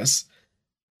something, I guess.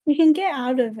 You can get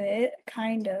out of it,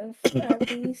 kind of,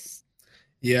 at least.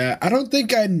 Yeah, I don't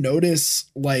think I notice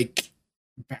like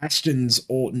Bastion's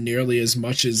ult nearly as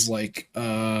much as like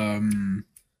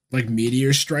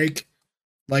Meteor Strike.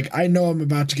 Like, I know I'm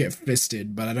about to get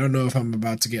fisted, but I don't know if I'm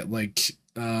about to get like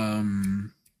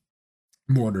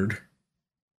mortared.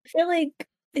 I feel like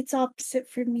it's opposite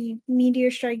for me. Meteor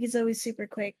Strike is always super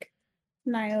quick.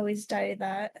 and I always die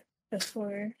that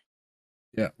before.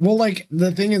 Yeah. Well, like,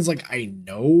 the thing is, like, I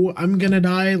know I'm gonna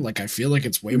die. Like, I feel like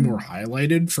it's way more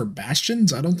highlighted. For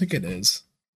Bastions, I don't think it is.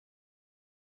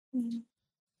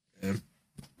 Yeah.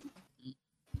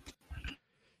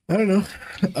 I don't know.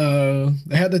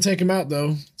 They had to take him out,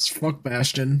 though. It's fuck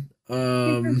Bastion.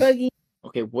 Super buggy.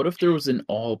 Okay, what if there was an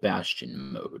all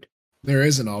Bastion mode? There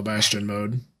is an all Bastion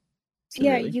mode.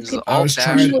 Yeah, Really? you This could. is all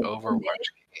Bastion to- Overwatch.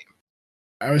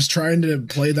 I was trying to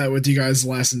play that with you guys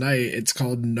last night. It's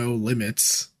called No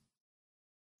Limits.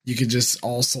 You could just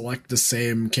all select the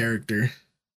same character.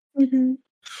 Mm-hmm.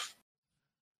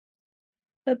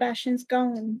 But Bastion's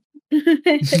gone.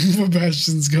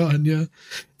 Bastion's gone, yeah.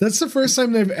 That's the first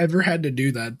time they've ever had to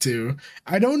do that, too.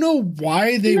 I don't know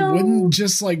why they wouldn't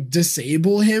just, like,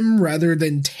 disable him rather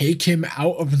than take him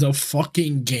out of the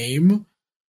fucking game.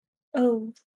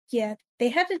 Oh, yeah. They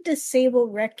had to disable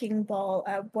Wrecking Ball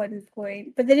at one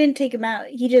point, but they didn't take him out.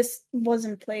 He just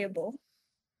wasn't playable.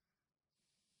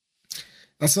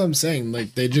 That's what I'm saying.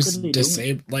 Like, they just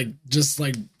disable,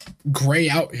 like, gray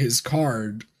out his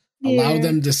card. Allow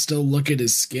them to still look at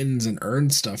his skins and earn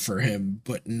stuff for him,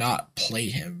 but not play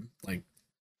him. Like,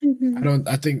 I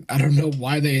don't know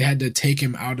why they had to take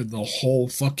him out of the whole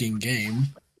fucking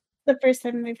game. The first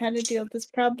time they've had to deal with this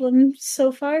problem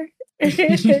so far.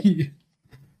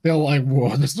 They're like,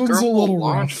 whoa, this one's a little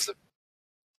rough.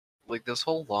 This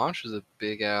whole launch is a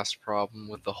big ass problem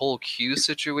with the whole queue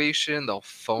situation. The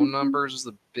phone numbers is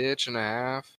a bitch and a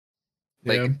half.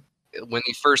 Like, when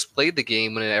you first played the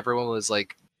game, when everyone was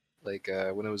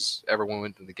everyone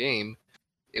went in the game,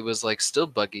 it was like still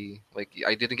buggy. Like,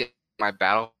 I didn't get my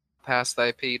battle pass that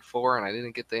I paid for, and I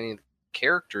didn't get any of the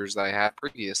characters that I had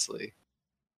previously.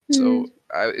 So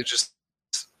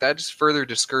that just further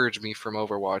discouraged me from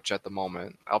Overwatch at the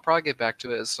moment. I'll probably get back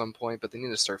to it at some point, but they need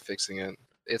to start fixing it.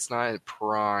 It's not in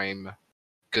prime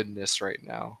goodness right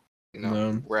now. You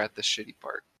know, we're at the shitty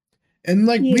part. And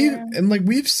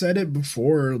we've said it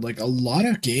before, like, a lot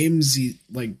of games,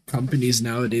 like, companies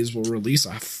nowadays will release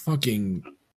a fucking,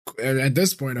 at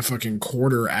this point, a fucking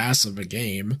quarter ass of a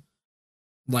game.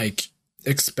 Like,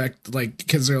 expect, like,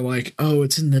 because they're like, oh,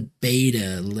 it's in the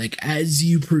beta. Like, as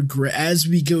you progress, as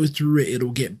we go through it,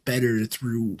 it'll get better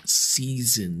through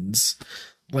seasons.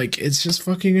 Like, it's just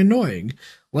fucking annoying.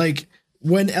 Like,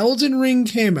 when Elden Ring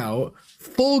came out,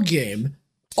 full game,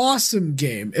 awesome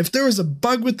game. If there was a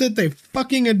bug with it, they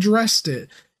fucking addressed it.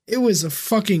 It was a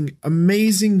fucking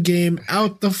amazing game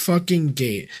out the fucking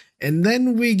gate. And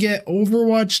then we get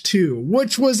Overwatch 2,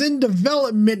 which was in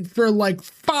development for like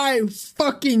 5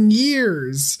 fucking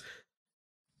years.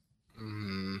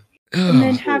 And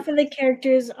then half of the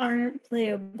characters aren't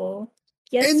playable.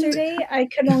 Yesterday, I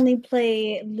could only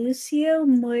play Lucio,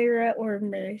 Moira, or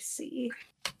Mercy.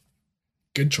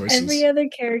 Good choices. Every other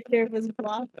character was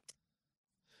blocked.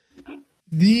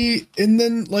 And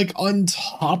then, like, on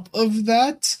top of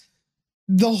that,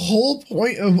 the whole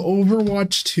point of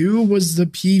Overwatch 2 was the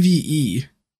PvE.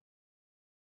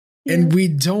 Yeah. And we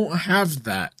don't have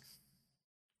that.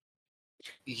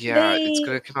 Yeah, it's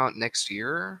gonna come out next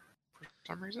year for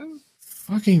some reason.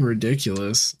 Fucking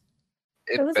ridiculous.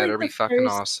 It better be fucking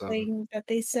awesome. Thing that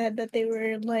they said that they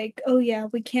were like, oh yeah,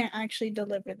 we can't actually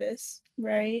deliver this,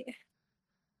 right?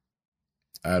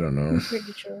 I don't know. I'm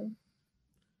pretty sure.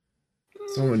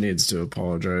 Someone needs to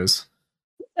apologize.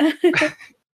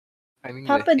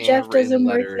 Papa Jeff doesn't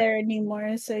work there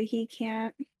anymore, so he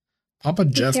can't. Papa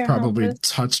Jeff probably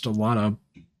touched a lot of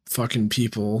fucking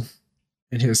people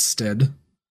in his stead.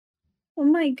 Oh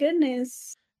my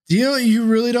goodness. You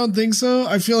really don't think so?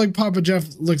 I feel like Papa Jeff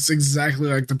looks exactly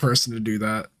like the person to do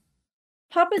that.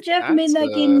 Papa Jeff made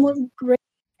that game look great,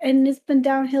 and it's been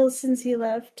downhill since he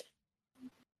left.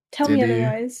 Tell me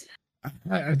otherwise.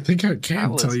 I think I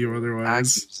can't tell you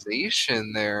otherwise.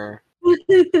 Accusation there.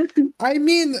 I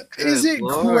mean, is it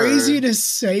crazy to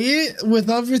say it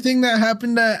with everything that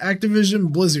happened at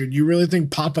Activision Blizzard? You really think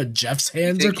Papa Jeff's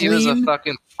hands are clean? He was a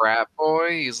fucking frat boy.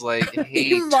 He's like,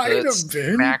 hey, toots,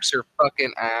 smacks your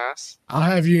fucking ass. I'll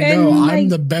have you know, I'm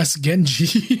the best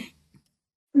Genji.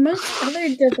 Most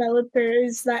other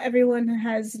developers that everyone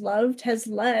has loved has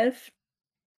left.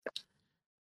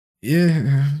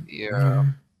 Yeah. Yeah.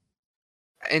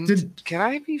 And can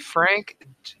I be frank?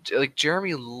 Like,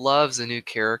 Jeremy loves a new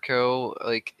Kiriko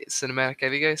like cinematic.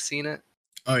 Have you guys seen it?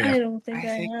 Oh yeah. I don't think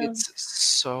I have. It's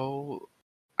so.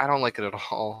 I don't like it at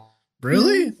all.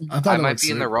 Really? I might be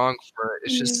in the wrong for it.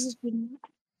 It's just.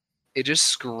 It just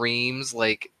screams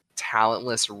like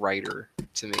talentless writer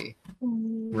to me.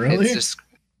 Really? It's just.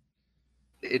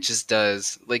 It just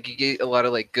does. Like, you get a lot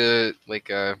of like good like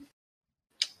You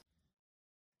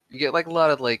get like a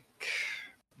lot of like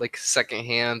like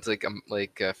secondhand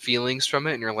feelings from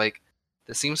it, and you're like,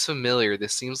 this seems familiar.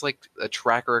 This seems like a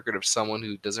track record of someone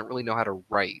who doesn't really know how to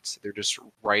write. They're just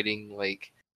writing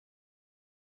like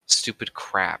stupid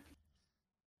crap.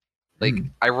 Like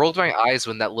I rolled my eyes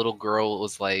when that little girl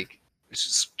was like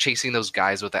just chasing those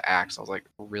guys with the axe. I was like,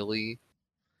 really?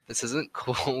 This isn't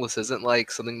cool. This isn't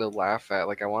like something to laugh at.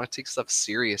 Like I want to take stuff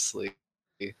seriously.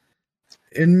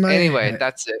 Anyway,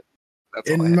 that's it. That's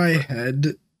in my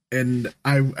head, and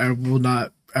I will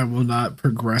not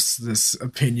progress this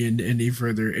opinion any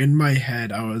further. In my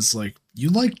head, I was like, you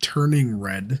like Turning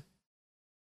Red.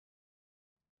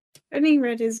 Turning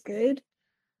Red is good.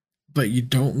 But you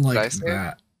don't like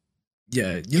that.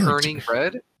 Yeah, Turning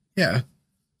Red? Yeah.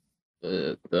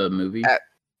 The movie?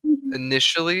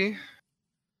 Initially,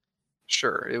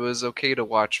 sure, it was okay to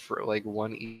watch for like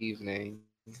one evening,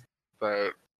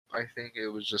 but I think it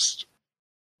was just,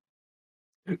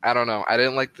 I don't know. I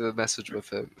didn't like the message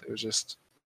with it. It was just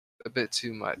a bit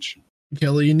too much.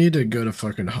 Kelly, you need to go to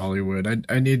fucking Hollywood.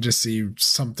 I need to see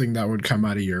something that would come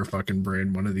out of your fucking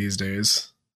brain one of these days.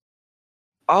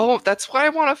 Oh, that's what I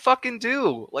want to fucking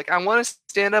do. Like, I want to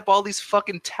stand up all these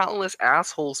fucking talentless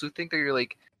assholes who think that you're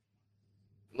like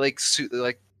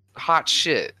hot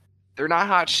shit. They're not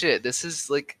hot shit. This is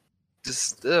like,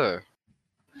 just I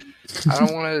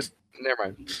don't want to. Never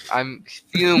mind. I'm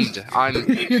fumed.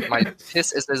 My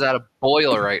piss is at a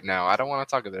boil right now. I don't want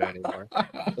to talk about it anymore.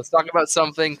 Let's talk about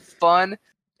something fun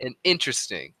and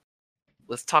interesting.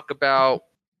 Let's talk about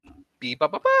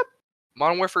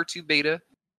Modern Warfare 2 beta.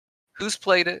 Who's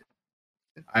played it?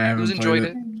 I haven't. Who's enjoyed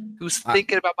it? Who's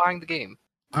thinking about buying the game?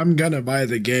 I'm gonna buy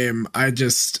the game. I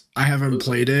haven't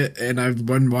played it, and I've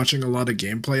been watching a lot of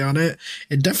gameplay on it.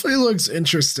 It definitely looks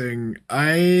interesting.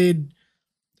 I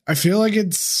feel like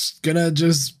it's gonna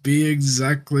just be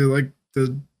exactly like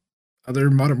the other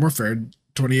Modern Warfare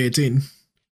 2018.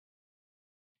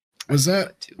 Was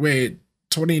that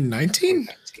 2019?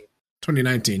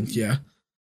 2019, yeah.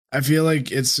 I feel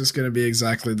like it's just gonna be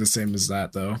exactly the same as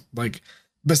that, though. Like,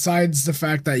 besides the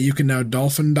fact that you can now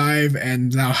dolphin dive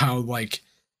and now how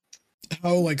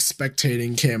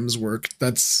spectating cams work,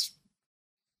 it's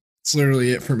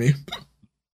literally it for me.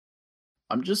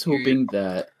 I'm just hoping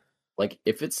that, like,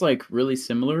 if it's like really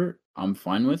similar, I'm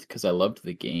fine with, because I loved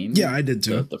the game. Yeah, I did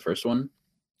too. The first one.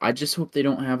 I just hope they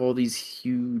don't have all these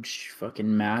huge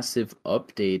fucking massive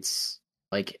updates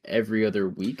like every other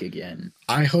week again.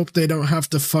 I hope they don't have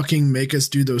to fucking make us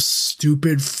do those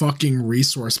stupid fucking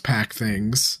resource pack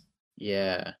things.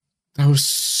 Yeah. That was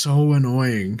so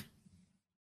annoying.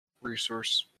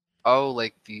 Resource. Oh,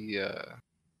 like the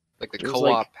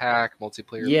co-op pack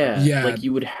multiplayer. Yeah, like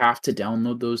you would have to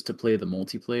download those to play the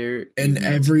multiplayer. And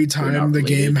every time the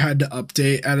game had to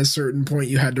update at a certain point,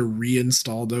 you had to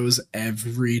reinstall those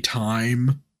every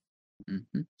time.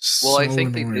 Mm-hmm. Well, I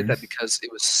think they did that because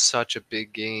it was such a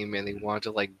big game and they wanted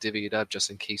to like divvy it up just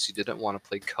in case you didn't want to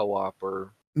play co-op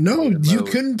or... No, you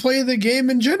couldn't play the game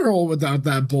in general without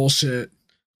that bullshit.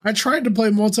 I tried to play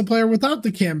multiplayer without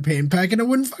the campaign pack and it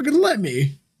wouldn't fucking let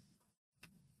me.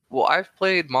 Well, I've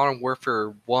played Modern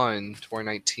Warfare 1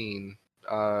 2019.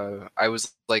 I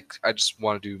was like, I just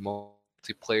want to do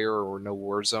multiplayer or no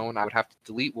Warzone. I would have to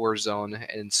delete Warzone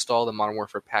and install the Modern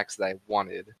Warfare packs that I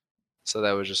wanted. So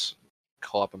that was just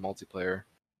co-op and multiplayer.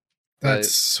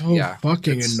 That's so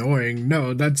fucking annoying.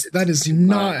 No, that is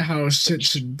not how shit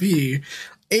should be.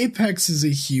 Apex is a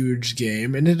huge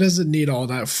game and it doesn't need all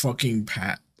that fucking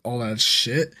all that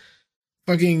shit.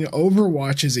 Fucking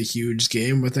Overwatch is a huge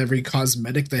game with every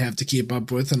cosmetic they have to keep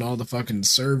up with and all the fucking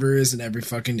servers and every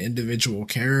fucking individual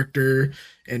character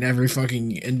and every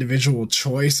fucking individual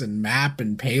choice and map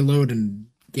and payload and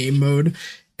game mode,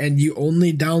 and you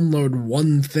only download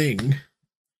one thing.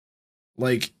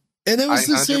 Like, and it was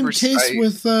the same case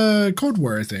with Cold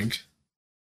War, I think.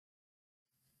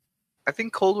 I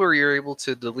think Cold War you're able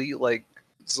to delete like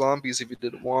zombies if you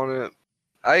didn't want it.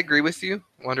 I agree with you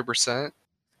 100%.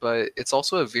 But it's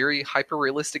also a very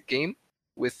hyper-realistic game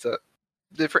with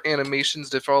different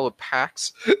animations, different all the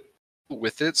packs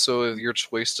with it. So your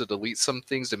choice to delete some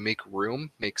things to make room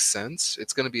makes sense.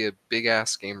 It's going to be a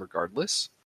big-ass game regardless.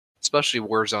 Especially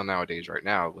Warzone nowadays right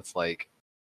now with like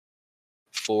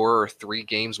 4 or 3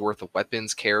 games worth of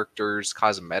weapons, characters,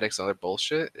 cosmetics, and other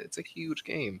bullshit. It's a huge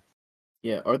game.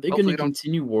 Yeah, are they going to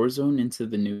continue Warzone into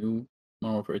the new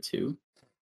Modern Warfare 2?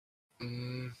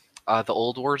 The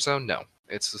old Warzone? No.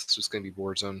 It's just going to be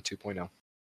Warzone 2.0.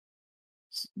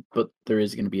 But there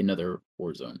is going to be another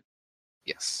Warzone.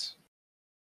 Yes.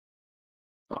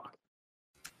 Fuck.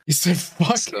 You said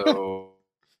fuck? So,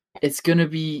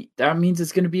 That means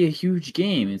it's gonna be a huge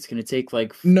game. It's gonna take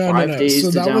like No. 5 days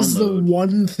So to that download. was the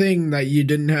one thing that you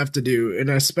didn't have to do, and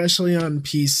especially on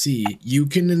PC, you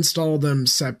can install them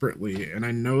separately. And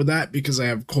I know that because I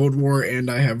have Cold War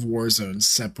and I have Warzone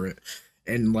separate,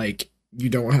 and like you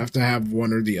don't have to have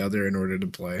one or the other in order to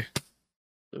play.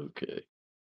 Okay.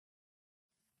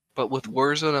 But with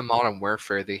Warzone and Modern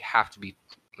Warfare, they have to be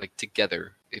like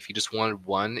together. If you just wanted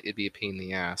one, it'd be a pain in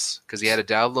the ass because you had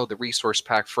to download the resource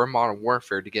pack from Modern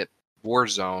Warfare to get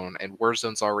Warzone, and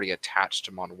Warzone's already attached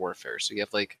to Modern Warfare, so you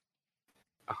have like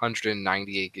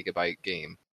 198 gigabyte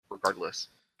game, regardless.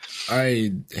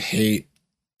 I hate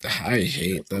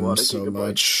them so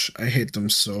much. I hate them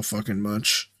so fucking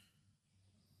much.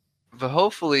 But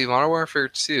hopefully, Modern Warfare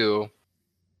 2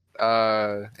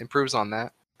 improves on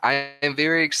that. I am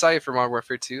very excited for Modern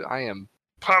Warfare 2. I am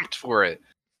pumped for it.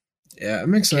 Yeah,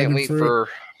 I'm excited. Can't wait for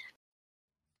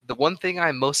the one thing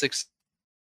I'm most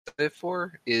excited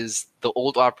for is the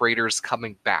old operators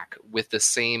coming back with the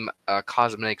same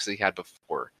cosmetics they had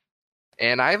before.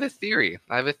 And I have a theory.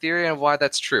 On why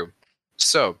that's true.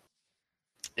 So,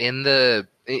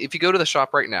 if you go to the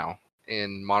shop right now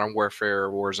in Modern Warfare,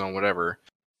 Warzone, whatever,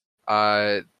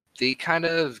 they kind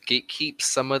of gatekeep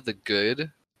some of the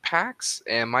good packs,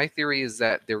 and my theory is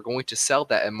that they're going to sell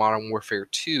that in Modern Warfare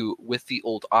 2 with the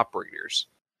old operators.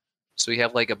 So you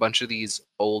have like a bunch of these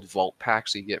old vault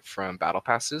packs you get from battle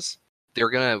passes.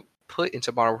 They're gonna put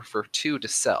into Modern Warfare 2 to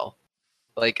sell.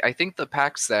 Like I think the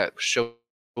packs that showed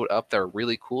up that are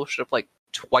really cool showed up like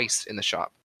twice in the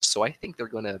shop. So I think they're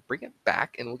gonna bring it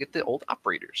back and we'll get the old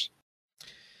operators.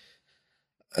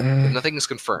 But nothing is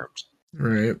confirmed.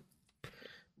 Right.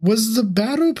 Was the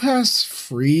battle pass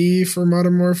free for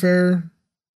Modern Warfare?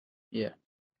 Yeah.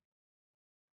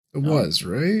 It was,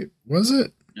 right? Was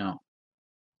it? No.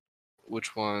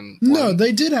 Which one? No,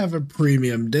 they did have a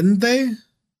premium, didn't they?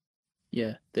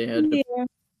 Yeah, they had a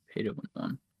pay-to-win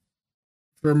one.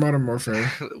 For Modern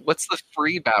Warfare. What's the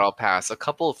free battle pass? A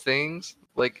couple of things?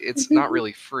 Like, it's not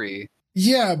really free.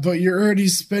 Yeah, but you're already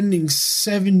spending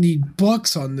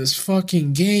 $70 on this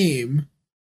fucking game.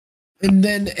 And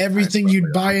then everything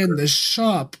you'd buy in the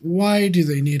shop. Why do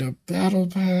they need a battle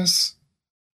pass?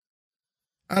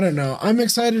 I don't know. I'm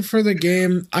excited for the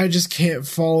game. I just can't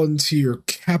fall into your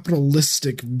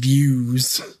capitalistic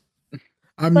views.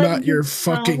 I'm not your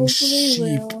fucking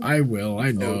sheep. Will. I will.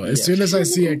 I know. As soon as I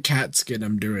see a cat skin,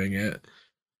 I'm doing it.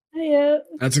 Yeah.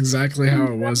 That's exactly how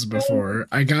it was before.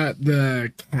 I got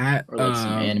the cat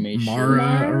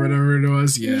Mara or whatever it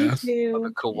was. Yeah.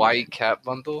 The Kawaii cat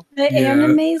bundle. The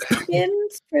anime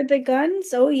skins for the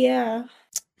guns. Oh yeah.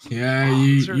 Yeah,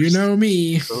 you know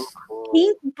me. So cool.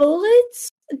 Pink bullets,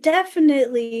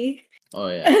 definitely. Oh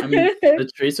yeah. I mean,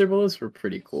 the tracer bullets were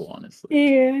pretty cool,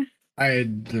 honestly. Yeah. I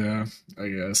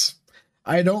guess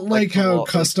I don't like how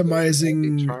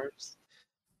customizing.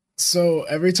 So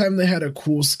every time they had a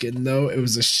cool skin, though, it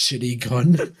was a shitty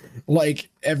gun. Like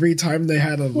every time they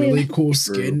had a really cool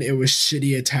skin, it was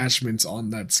shitty attachments on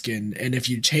that skin. And if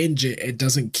you change it, it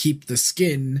doesn't keep the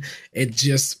skin. It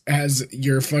just has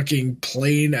your fucking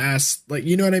plain ass, like,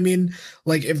 you know what I mean?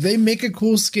 Like if they make a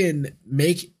cool skin,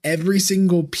 make every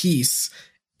single piece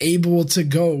able to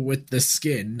go with the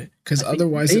skin, because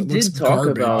otherwise it looks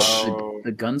garbage. They did talk about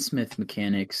the gunsmith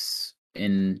mechanics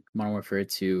in Modern Warfare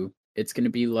 2. It's gonna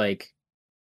be like,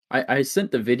 I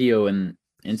sent the video in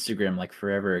Instagram like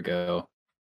forever ago.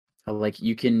 How like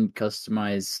you can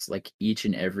customize like each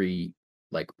and every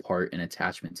like part and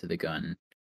attachment to the gun,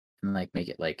 and like make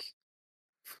it like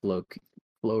flow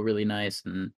really nice.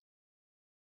 And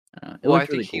well, I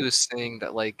think he was saying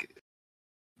that like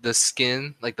the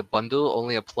skin, like the bundle,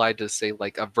 only applied to say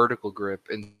like a vertical grip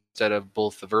instead of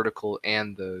both the vertical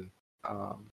and the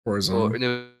horizontal. Well,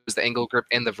 it was the angle grip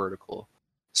and the vertical.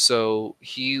 So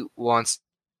he wants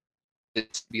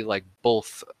it to be like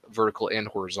both vertical and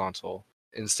horizontal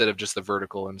instead of just the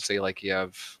vertical, and say like you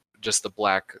have just the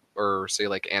black or say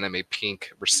like anime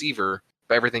pink receiver,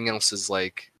 but everything else is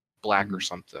like black or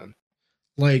something.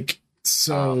 Like,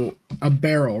 so a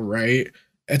barrel, right?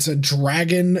 It's a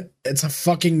dragon. It's a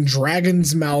fucking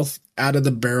dragon's mouth out of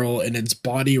the barrel, and its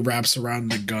body wraps around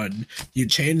the gun. You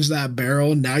change that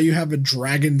barrel, now you have a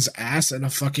dragon's ass and a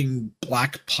fucking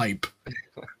black pipe.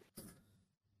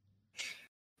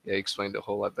 Yeah, he explained it a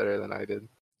whole lot better than I did.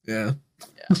 Yeah.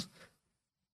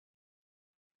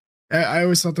 I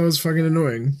always thought that was fucking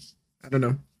annoying. I don't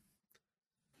know.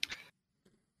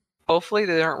 Hopefully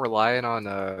they aren't relying on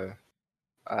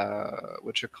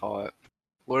what you call it?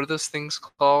 What are those things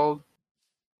called?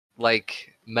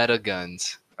 Like meta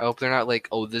guns. I hope they're not like,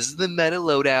 oh, this is the meta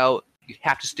loadout. You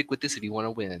have to stick with this if you want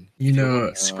to win. You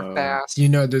know, super fast. You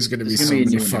know, there's gonna be so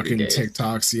many fucking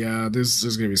TikToks. Yeah, there's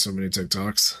gonna be so many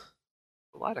TikToks.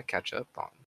 A lot to catch up on.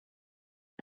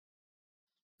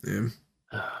 Yeah.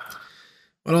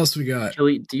 What else we got?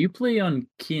 Kelly, do you play on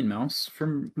key and mouse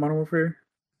from Modern Warfare?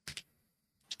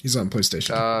 He's on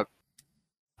PlayStation.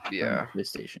 Yeah.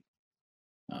 PlayStation.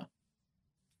 I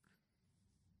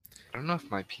don't know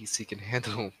if my PC can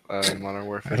handle Modern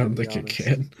Warfare. I don't think it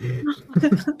can.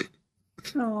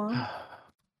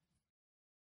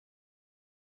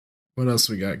 What else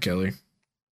we got, Kelly?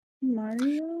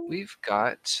 Mario? We've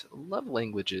got love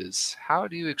languages. How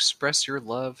do you express your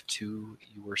love to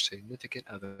your significant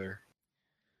other?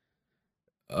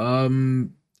 I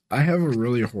have a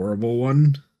really horrible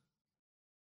one.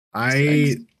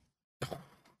 Why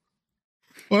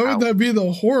would that be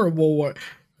the horrible one?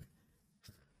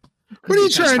 What are you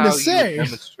trying to say?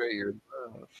 Demonstrate your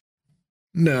love.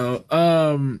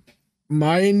 No,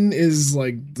 mine is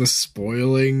like the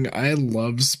spoiling. I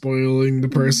love spoiling the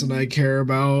person I care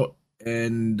about,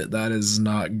 and that is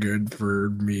not good for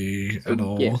me at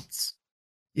all. Gifts.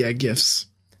 Yeah, gifts.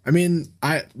 I mean,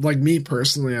 I like me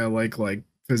personally, I like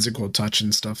physical touch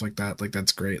and stuff like that. Like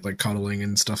that's great, like cuddling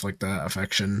and stuff like that,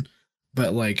 affection.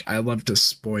 But like I love to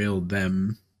spoil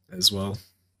them as well.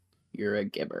 You're a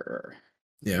giver.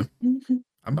 Yeah.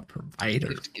 I'm a provider.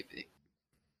 Gift giving.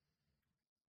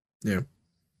 Yeah.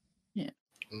 Yeah.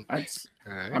 Okay.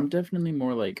 I'm definitely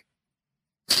more like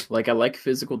I like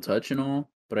physical touch and all,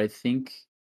 but I think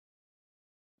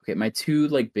my two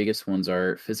like biggest ones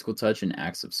are physical touch and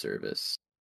acts of service.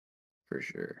 For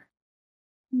sure.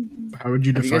 How would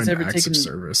you Have define you guys ever acts of taken-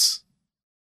 service?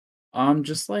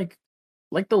 Just like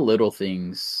the little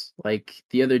things. Like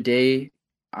the other day,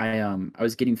 I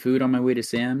was getting food on my way to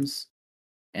Sam's,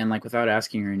 and like without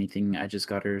asking her anything, I just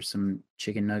got her some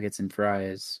chicken nuggets and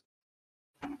fries.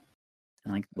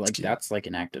 And that's like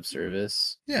an act of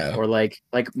service. Yeah. Or like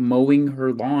mowing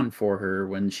her lawn for her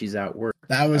when she's at work.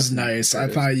 That was That's an act of nice. I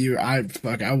service.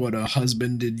 thought I would have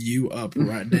husbanded you up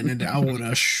right then and I would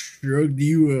have shrugged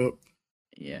you up.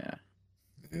 Yeah.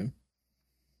 Yeah.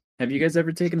 Have you guys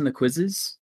ever taken the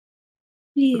quizzes?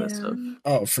 Yeah. For that stuff?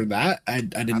 Oh, for that? I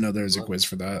didn't know there was a quiz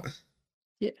for that.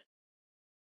 Yeah.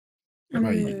 What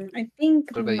about you? I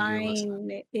think What about you,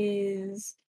 mine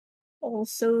is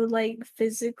also like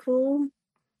physical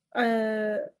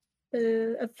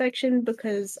affection,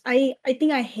 because I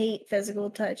think I hate physical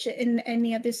touch in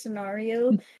any other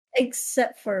scenario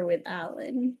except for with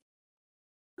Alan.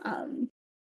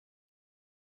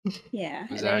 Yeah, Is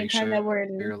and that how you anytime show that we're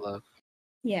your in, love?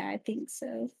 yeah, I think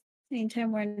so.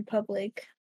 Anytime we're in public,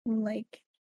 I'm like,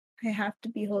 I have to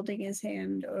be holding his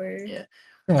hand, or Yeah.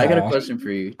 I got a Aw. question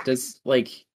for you. Does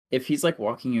if he's like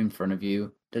walking in front of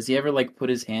you, does he ever like put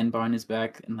his hand behind his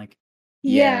back and like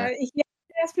Yeah, he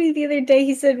asked me the other day,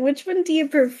 he said, which one do you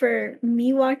prefer?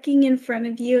 Me walking in front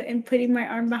of you and putting my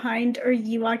arm behind, or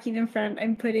you walking in front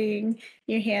and putting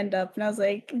your hand up? And I was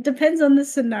like, it depends on the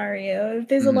scenario. If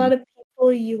there's a lot of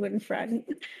people, you in front.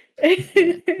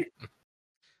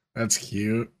 That's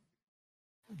cute.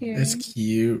 Yeah. That's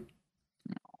cute.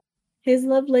 His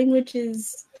love language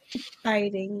is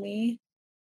biting me.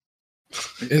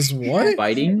 Is what?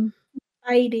 biting?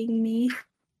 Biting me.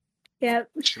 Yep.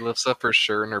 She lifts up her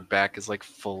shirt and her back is like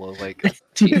full of like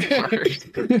teeth marks.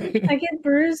 I get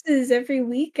bruises every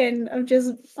weekend of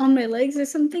just on my legs or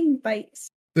something bites.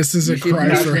 This is You a should cry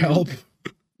have for him- help.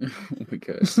 Oh my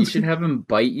gosh. You should have him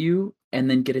bite you and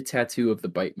then get a tattoo of the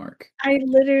bite mark. I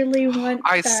literally want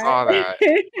I that. saw that.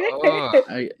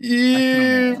 Ugh.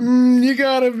 Yeah, you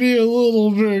gotta be a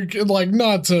little bit like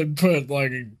not to put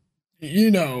like you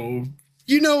know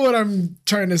what I'm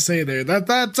trying to say there.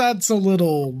 That's a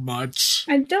little much.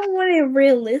 I don't want it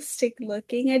realistic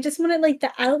looking. I just want it like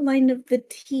the outline of the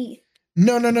teeth.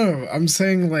 No. I'm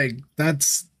saying like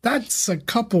that's a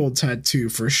couple tattoo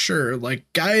for sure. Like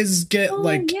guys get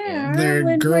their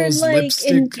when girl's we're, like,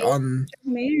 lipstick engaged on.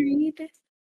 or married.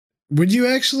 Would you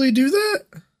actually do that?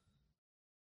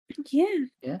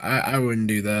 Yeah. I wouldn't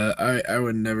do that. I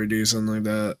would never do something like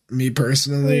that. Me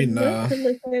personally, I no. love to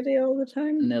look at it all the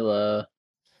time. Vanilla.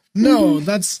 No,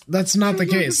 that's not the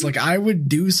case. Like I would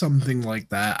do something like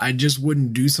that. I just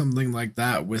wouldn't do something like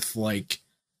that with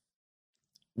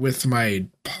my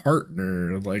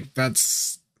partner. Like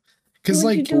that's because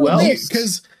What would like you do with it?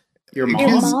 because Your Your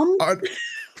mom? mom?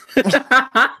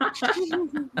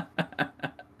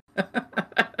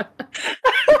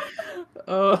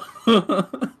 Oh.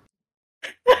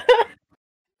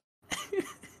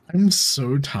 I'm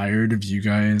so tired of you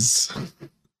guys.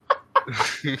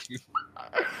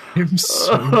 I'm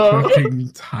so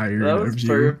fucking tired That was of you.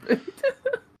 perfect.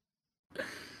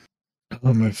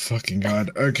 Oh my fucking god.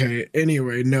 Okay.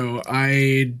 Anyway, no,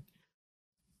 I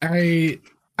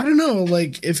don't know,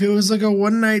 like if it was like a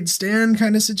one night stand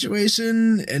kind of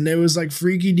situation and it was like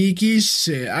freaky deaky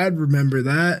shit, I'd remember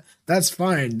that. That's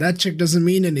fine. That chick doesn't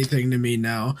mean anything to me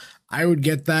now. I would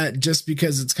get that just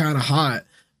because it's kind of hot.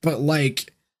 But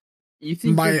like, you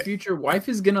think your future wife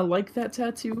is gonna like that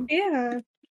tattoo? Yeah.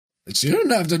 She don't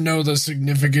have to know the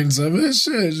significance of it.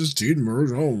 Shit, just dude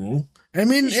murder. I don't know. I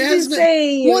mean,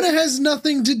 it has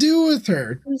nothing to do with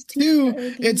her. Two,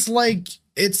 it's like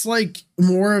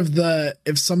more of the,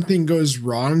 if something goes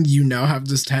wrong, you now have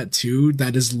this tattoo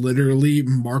that is literally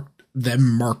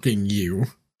marking you.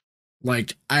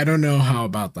 Like, I don't know how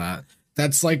about that.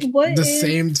 That's like the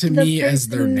same to me as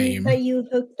their name. That you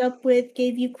hooked up with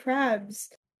gave you crabs,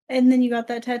 and then you got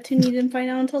that tattoo and you didn't find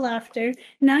out until after.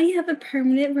 Now you have a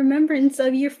permanent remembrance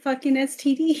of your fucking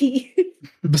STD.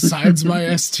 Besides my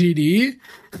STD?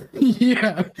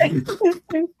 Yeah.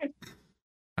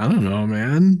 I don't know,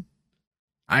 man.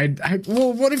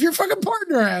 Well, what if your fucking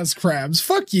partner has crabs?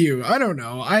 Fuck you. I don't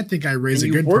know. I think I raise a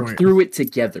good point. You work through it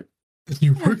together.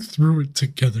 You work through it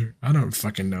together. I don't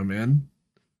fucking know, man.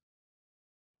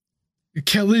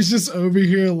 Kelly's just over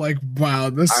here like, wow,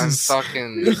 I'm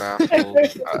fucking baffled.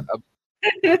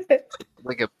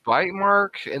 Like a bite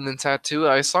mark and then tattoo.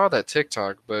 I saw that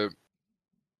TikTok, but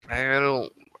I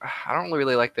don't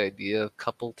really like the idea of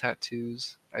couple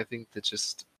tattoos. I think that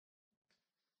just,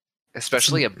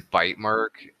 especially a bite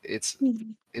mark, it's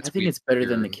I think it's better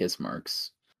than the kiss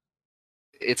marks.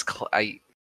 It's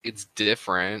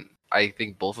different. I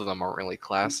think both of them aren't really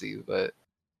classy, but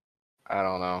I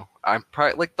don't know. I'm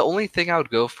probably like, the only thing I would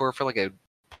go for like a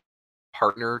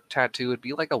partner tattoo would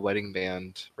be like a wedding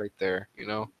band right there, you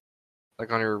know,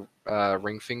 like on your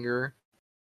ring finger.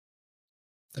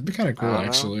 That'd be kind of cool,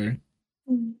 actually.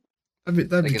 That'd be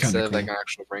like, kind of cool. Like an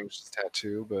actual ring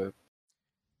tattoo, but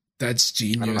that's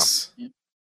genius.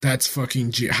 That's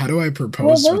fucking how do I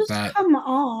propose with that? Come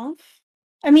off.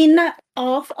 I mean, not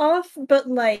off, but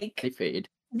like they fade.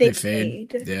 They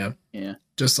fade. Yeah. Yeah.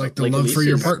 Just like the love for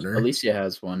your partner. Alicia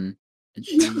has one, and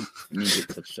she needs it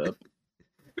touched up.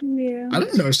 Yeah. I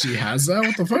didn't know she has that.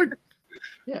 What the fuck?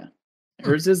 Yeah.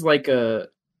 Hers is like a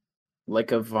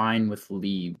vine with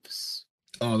leaves.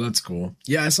 Oh, that's cool.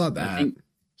 Yeah, I saw that.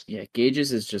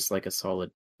 Gage's is just like a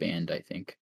solid band, I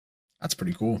think. That's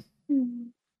pretty cool.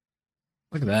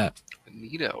 Look at that.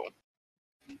 Neato.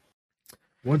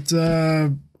 What,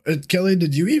 Kelly,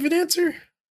 did you even answer?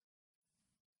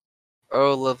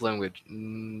 Oh, love language.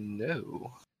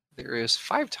 No. There is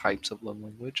 5 types of love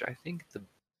language. I think the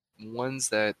ones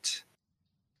that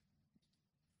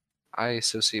I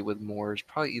associate with more is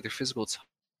probably either physical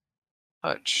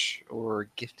touch or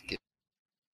gift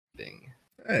giving.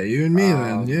 Hey, you and me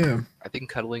then, yeah. I think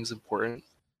cuddling's important.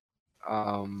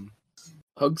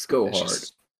 Hugs go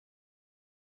hard.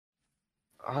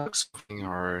 Hugs go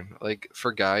hard. Like,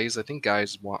 for guys, I think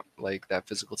guys want like that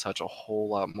physical touch a whole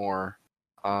lot more.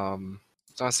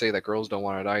 It's not to say that girls don't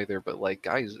want it either, but like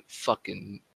guys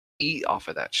fucking eat off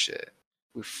of that shit.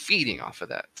 We're feeding off of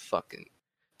that fucking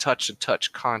touch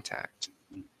contact.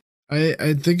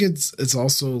 I think it's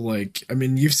also like, I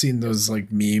mean, you've seen those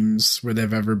like memes where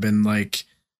they've ever been like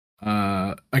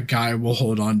a guy will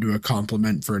hold on to a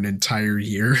compliment for an entire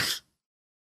year.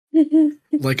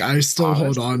 Like, I still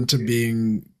hold on to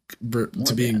being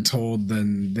told I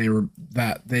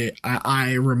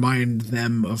remind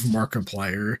them of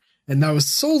Markiplier, and that was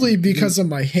solely because of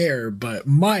my hair, but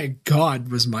my god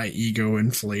was my ego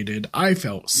inflated. I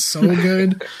felt so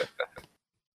good.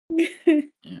 Yeah,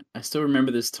 I still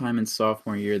remember this time in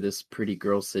sophomore year, this pretty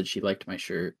girl said she liked my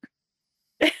shirt.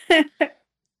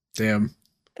 Damn.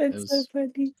 That's so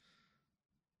funny.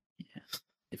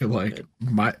 Yeah. Like,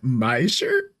 my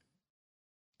shirt?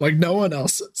 Like no one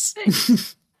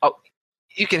else's. Oh,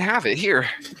 you can have it here.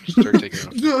 Start taking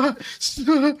it off.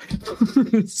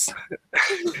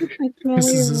 This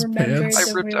is his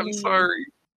pants. I'm sorry.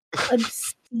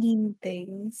 Obscene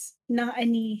things, not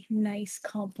any nice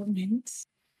compliments.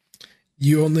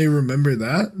 You only remember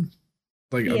that?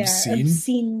 Like,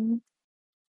 obscene?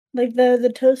 Like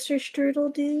the toaster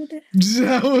strudel dude.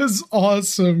 That was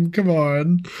awesome. Come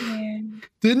on. Yeah.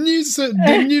 Didn't you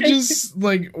just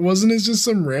like, wasn't it just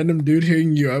some random dude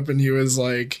hitting you up and he was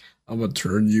like, I'm gonna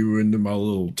turn you into my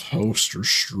little toaster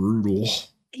strudel?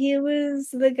 He was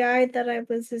the guy that I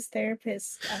was his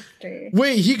therapist after.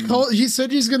 Wait, he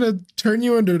said he's gonna turn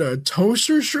you into a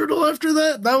toaster strudel after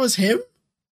that? That was him?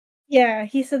 Yeah,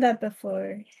 he said that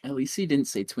before. At least he didn't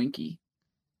say Twinkie.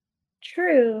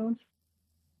 True.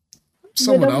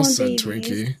 Someone else said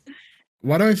Twinkie.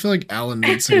 Why do I feel like Alan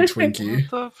would say Twinkie? What the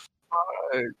fuck?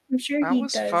 I'm sure I he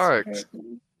was does. fucked.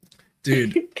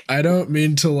 Dude, I don't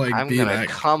mean to like I'm be gonna that.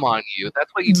 come on you.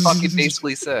 That's what you fucking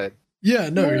basically said. Yeah,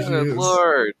 no, Good he is.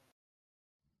 Lord.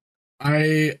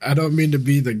 I don't mean to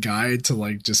be the guy to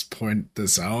like just point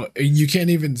this out. You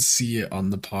can't even see it on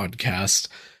the podcast.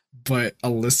 But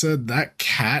Alyssa, that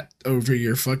cat over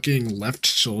your fucking left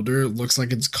shoulder looks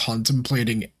like it's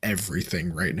contemplating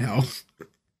everything right now.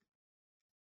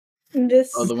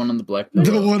 Oh, the one on the black pillow.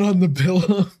 The one on the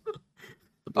pillow.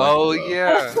 Oh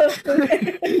yeah.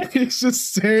 He's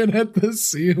just staring at the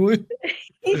ceiling.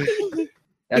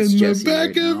 That's in Jesse the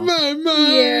back right of now. my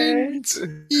mind,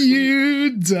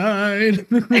 you died.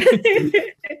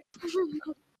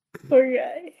 Poor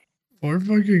guy. Poor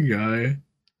fucking guy.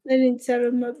 I didn't set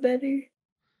him up better.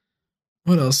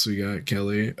 What else we got,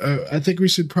 Kelly? I think we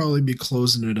should probably be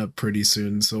closing it up pretty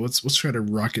soon. So let's try to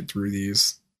rocket through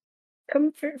these.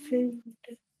 Comfort food.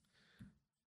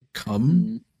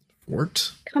 Comfort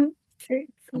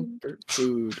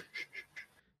food.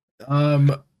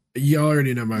 You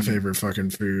already know my favorite fucking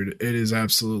food. It is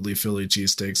absolutely Philly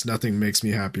cheesesteaks. Nothing makes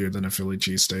me happier than a Philly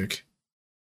cheesesteak.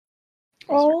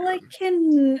 All I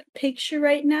can picture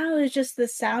right now is just the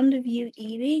sound of you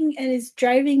eating, and it's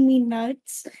driving me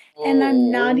nuts. And I'm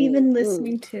not even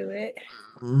listening to it.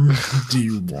 Do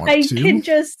you want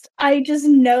to? I just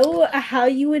know how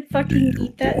you would fucking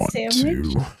eat that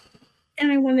sandwich,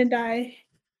 and I want to die.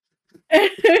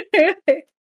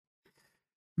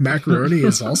 Macaroni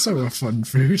is also a fun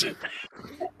food.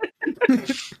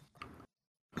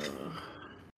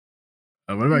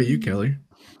 What about you, Kelly?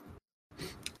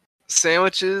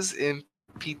 Sandwiches and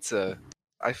pizza.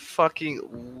 I fucking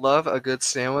love a good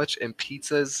sandwich, and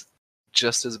pizza's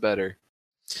just as better.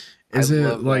 Is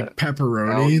it like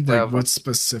pepperoni? Like what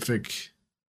specific?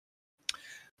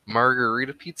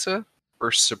 Margarita pizza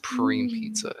or supreme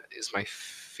pizza is my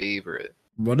favorite.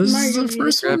 What is the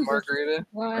first one? Margarita?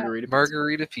 Wow.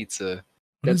 Margarita pizza.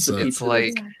 That's the It's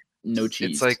like no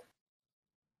cheese. It's like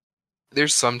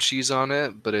there's some cheese on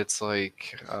it, but it's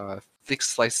like thick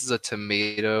slices of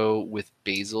tomato with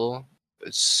basil.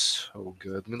 It's so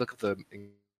good. Let me look at the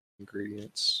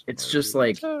ingredients. It's just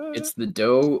like it's the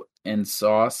dough and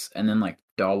sauce, and then like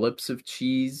dollops of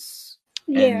cheese.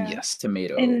 Yeah. And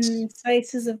tomatoes. And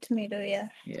slices of tomato, yeah.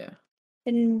 Yeah.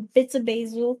 And bits of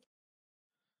basil.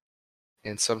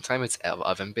 And sometimes it's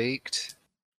oven baked.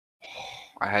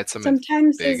 I had some.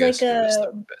 Sometimes there's like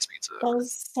a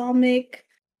balsamic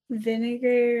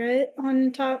vinaigrette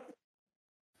on top.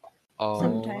 Oh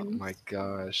sometimes. My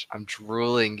gosh, I'm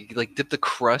drooling. You like dip the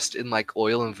crust in like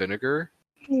oil and vinegar.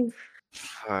 Oof.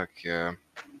 Fuck yeah.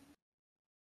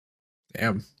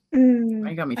 Damn.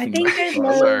 I got me thinking. I think I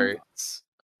love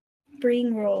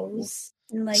spring rolls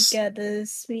and like the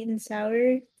sweet and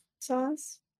sour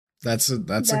sauce. That's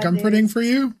a comforting for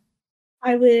you?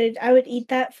 I would eat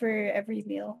that for every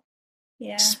meal.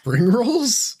 Yeah. Spring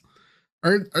rolls?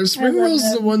 Are spring rolls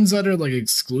the ones that are like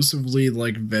exclusively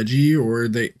like veggie, or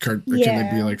can they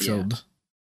be like filled?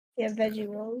 Yeah, veggie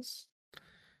rolls.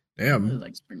 Damn. I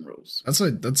like spring rolls. That's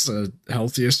the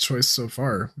healthiest choice so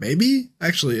far. Maybe?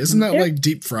 Actually, isn't that like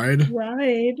deep fried?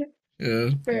 Fried.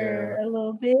 Yeah. For a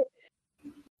little bit.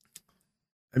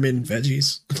 I mean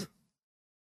veggies.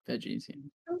 Veggies, yeah.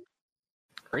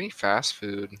 Or any fast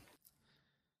food.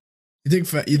 You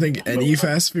think any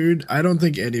fast food? I don't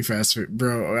think any fast food,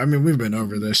 bro. I mean, we've been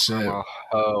over this shit.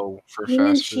 For Bean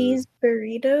and cheese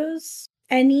burritos,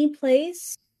 any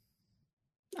place,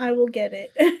 I will get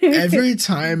it. Every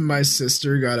time my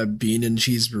sister got a bean and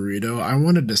cheese burrito, I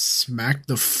wanted to smack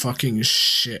the fucking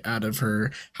shit out of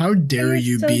her. How dare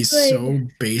you be so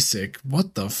basic?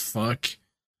 What the fuck?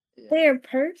 They are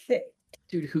perfect.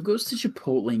 Dude, who goes to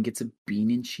Chipotle and gets a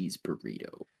bean and cheese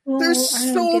burrito? Well, there's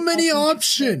so many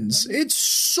options. It's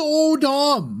so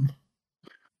dumb.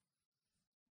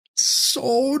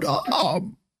 So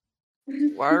dumb.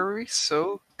 Why are we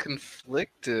so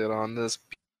conflicted on this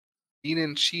bean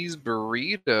and cheese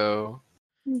burrito?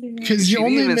 Because you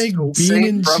only make bean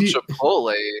and cheese from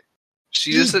Chipotle.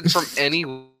 She just said from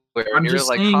anywhere, and you're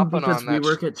like hopping on that. We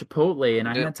work at Chipotle, and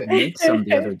I had to make some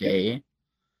the other day.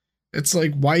 It's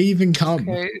like, why even come?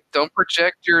 Okay, don't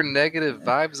project your negative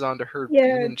vibes onto her bean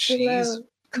and cheese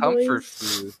comfort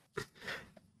food.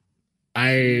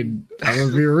 I'm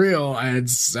gonna be real.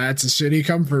 That's a shitty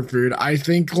comfort food. I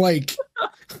think like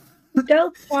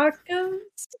Del Tacos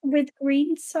with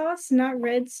green sauce, not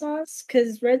red sauce,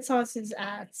 because red sauce is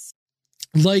ass.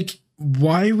 Like,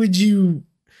 why would you?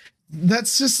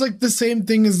 That's just like the same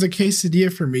thing as the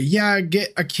quesadilla for me. Yeah,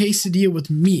 get a quesadilla with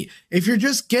meat. If you're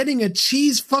just getting a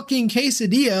cheese fucking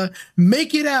quesadilla,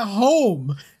 make it at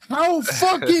home. How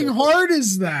fucking hard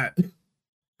is that?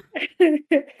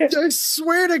 I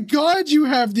swear to God you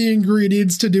have the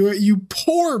ingredients to do it, you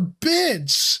poor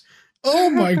bitch. Oh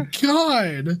my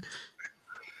God.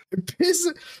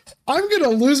 I'm going to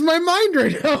lose my mind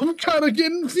right now. I'm kind of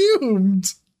getting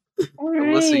fumed.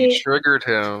 Alyssa, you triggered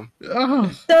him.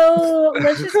 Oh. So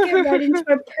let's just get right into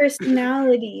our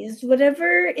personalities.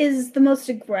 Whatever is the most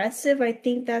aggressive, I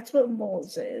think that's what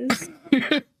Moles is.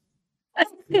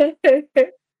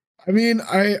 I mean,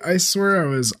 I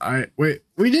swear wait,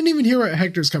 we didn't even hear what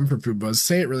Hector's comfort food was.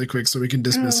 Say it really quick so we can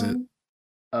dismiss it.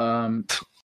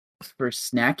 For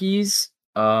snackies,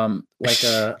 like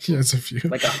a yes, a few.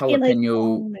 Like a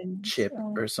jalapeno chip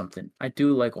or something. I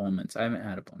do like almonds. I haven't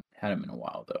had them in a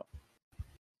while though.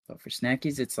 But for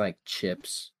snackies, it's like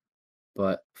chips.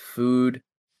 But food,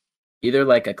 either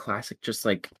like a classic, just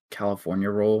like California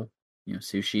roll,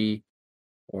 sushi,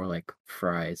 or like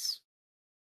fries.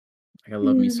 Like I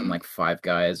love me some like Five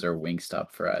Guys or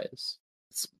Wingstop fries.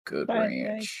 It's good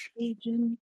ranch.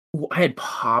 Ooh, I had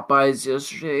Popeyes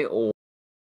yesterday. Oh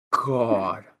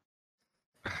God.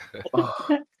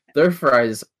 Oh, their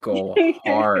fries go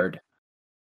hard.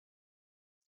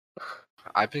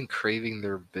 I've been craving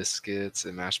their biscuits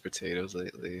and mashed potatoes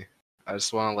lately. I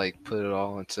just want to like put it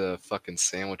all into a fucking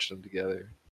sandwich them together.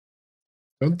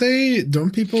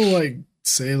 Don't people like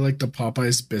say like the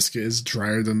Popeyes biscuit is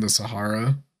drier than the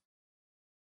Sahara?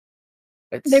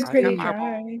 They're pretty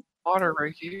dry. Water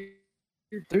right here.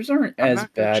 Theirs aren't as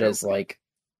bad as like.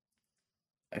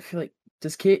 I feel like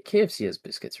does KFC has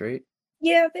biscuits, right?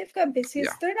 Yeah, they've got biscuits.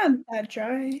 Yeah. They're not that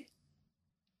dry.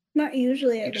 Not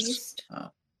usually, at least.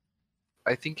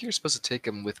 I think you're supposed to take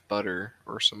them with butter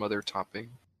or some other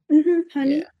topping.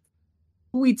 Honey. Yeah.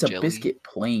 Who eats a biscuit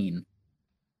plain?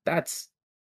 That's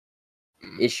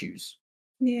issues.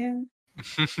 Yeah.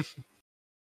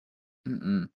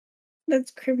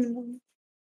 That's criminal.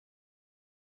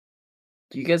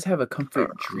 Do you guys have a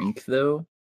comfort drink though?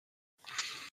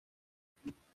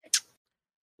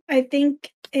 I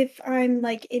think if I'm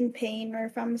like in pain or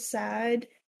if I'm sad,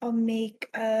 I'll make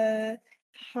a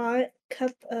hot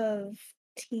cup of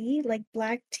tea, like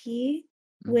black tea,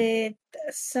 with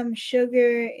some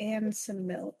sugar and some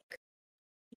milk.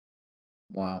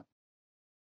 Wow.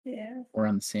 Yeah. We're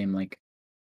on the same, like,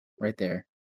 right there.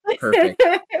 Perfect.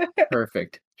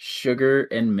 Perfect. Sugar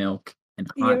and milk and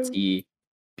hot tea.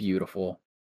 Beautiful.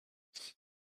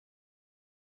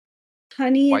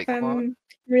 Honey, White Claw? I'm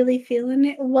really feeling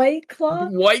it. White Claw?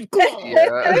 White Claw!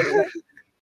 Yeah.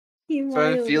 If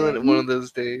I'm feeling it one of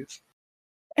those days.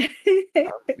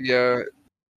 Yeah.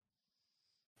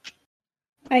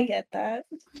 I get that.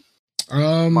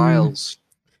 Miles.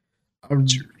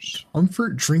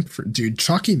 Comfort drink for dude,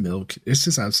 chalky milk. It's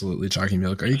just absolutely chalky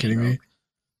milk. Are you kidding me?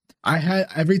 I had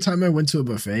every time I went to a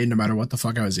buffet, no matter what the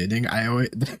fuck I was eating, I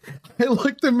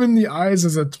looked them in the eyes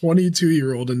as a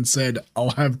 22-year-old and said,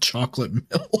 "I'll have chocolate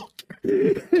milk."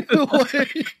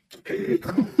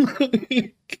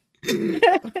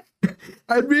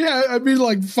 I'd be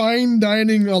like fine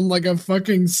dining on like a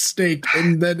fucking steak,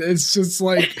 and then it's just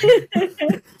like.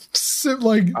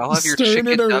 I'll have your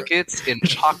chicken nuggets in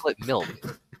chocolate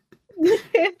milk.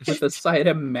 With a side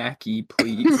of Mackie,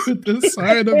 please. With the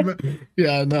side of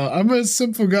yeah, no, I'm a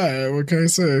simple guy. What can I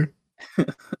say?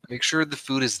 Make sure the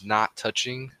food is not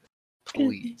touching,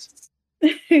 please.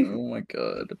 Oh my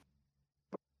God.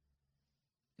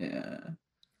 Yeah.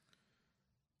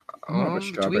 I'm more of a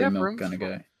strawberry milk kind of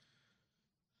guy.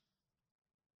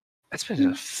 It's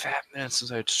been a fat minute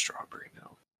since I had strawberry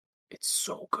milk. It's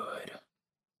so good.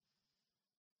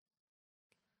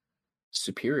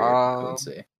 Superior, I would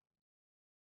say.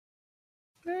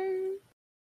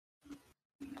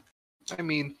 I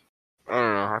mean, I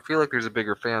don't know. I feel like there's a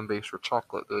bigger fan base for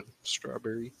chocolate than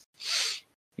strawberry.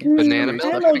 Banana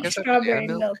milk. I like strawberry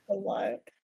milk a lot.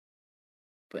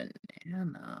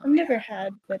 Banana. I've never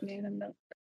had banana milk.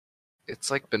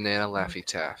 It's like banana Laffy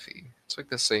Taffy. It's like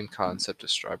the same concept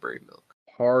as strawberry milk.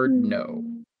 Hard no.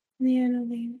 Yeah, no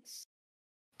thanks.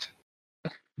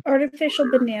 Artificial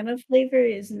banana flavor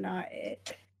is not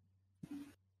it.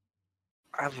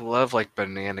 I love like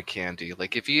banana candy.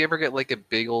 Like if you ever get like a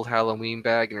big old Halloween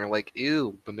bag and you're like,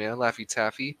 ew, banana Laffy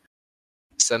Taffy,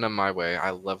 send them my way. I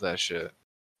love that shit.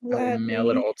 I'll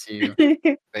mail it all to you.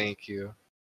 Thank you.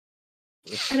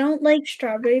 I don't like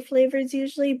strawberry flavors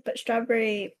usually, but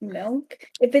strawberry milk,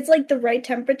 if it's like the right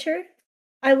temperature,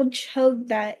 I will chug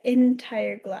that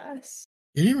entire glass.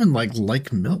 You don't even like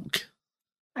milk.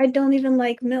 I don't even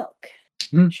like milk.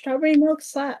 Strawberry milk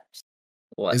slaps.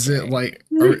 Is it like...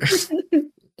 You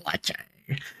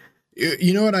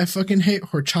know what? I fucking hate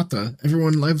horchata.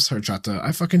 Everyone loves horchata.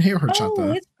 I fucking hate horchata.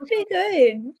 Oh, it's pretty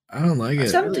good. I don't like it.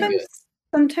 Sometimes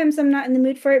Sometimes I'm not in the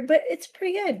mood for it, but it's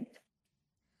pretty good.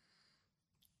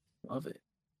 Love it.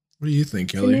 What do you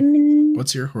think, Illy?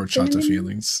 What's your horchata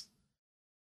feelings?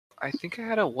 I think I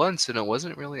had it once, and it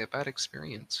wasn't really a bad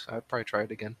experience. I'd probably try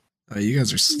it again. You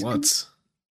guys are sluts.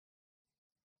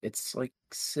 It's like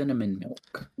cinnamon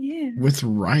milk. Yeah. With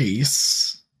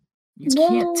rice. You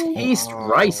can't taste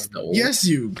rice, though. Yes,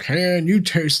 you can. You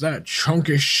taste that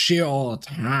chunky shit all the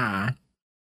time.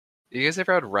 You guys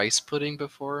ever had rice pudding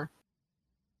before?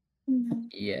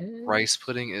 Yeah. Rice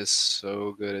pudding is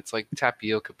so good. It's like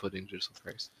tapioca pudding just with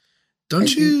rice.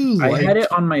 Don't you like... I had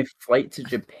it on my flight to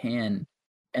Japan,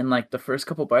 and like the first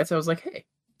couple bites, I was like, hey,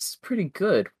 it's pretty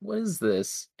good. What is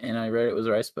this? And I read it was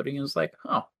rice pudding, and I was like,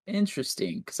 oh,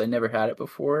 interesting, because I never had it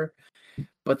before.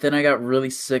 But then I got really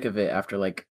sick of it after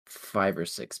like 5 or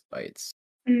 6 bites.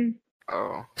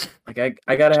 Oh. Like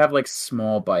I gotta have like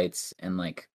small bites and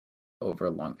like over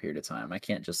a long period of time. I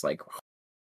can't just like...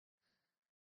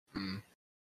 What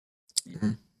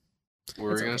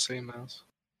were you gonna say, Mouse?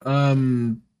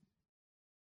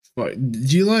 What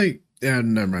do you like? Yeah,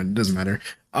 never mind. It doesn't matter.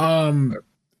 I'm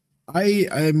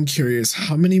curious.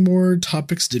 How many more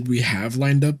topics did we have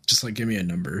lined up? Just like give me a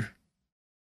number.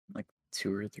 Like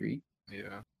 2 or 3.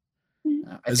 Yeah.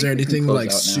 Is there anything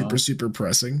like super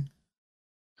pressing?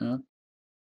 Huh?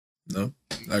 No.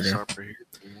 Okay.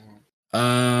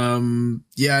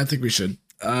 Yeah, I think we should.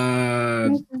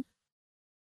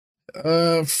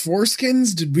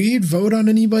 Foreskins, did we vote on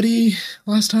anybody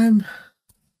last time?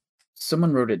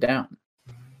 Someone wrote it down.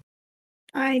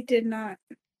 I did not.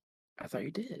 I thought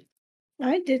you did.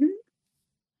 I didn't.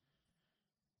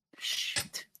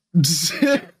 Shit.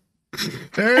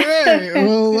 Hey,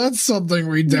 well, that's something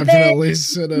we definitely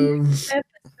should have.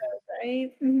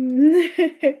 Right? Let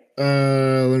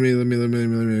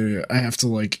me. I have to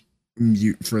like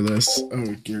mute for this.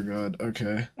 Oh dear God.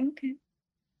 Okay. Okay.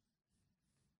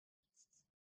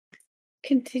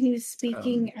 Continue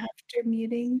speaking after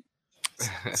muting.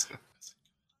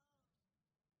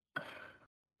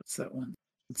 What's that one?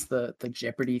 It's the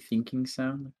Jeopardy thinking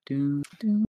sound. Dun,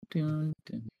 dun, dun,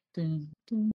 dun, dun,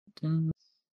 dun, dun.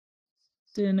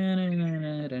 Dun, dun,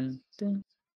 dun, dun, dun,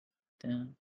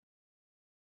 dun.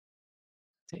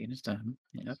 Taking his time.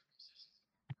 Yep.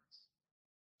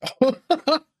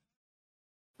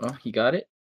 Oh, he got it?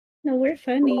 No, we're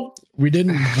funny. We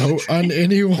didn't vote on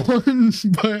anyone,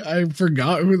 but I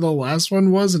forgot who the last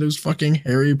one was, and it was fucking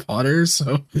Harry Potter.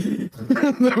 So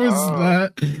that was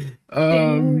that.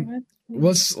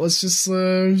 Let's just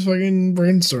fucking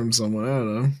brainstorm someone. I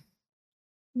don't know.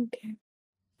 Okay.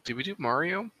 Did we do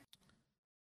Mario?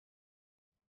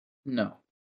 No.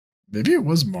 Maybe it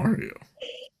was Mario.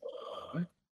 What?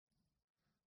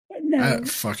 No.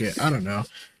 Fuck it. I don't know.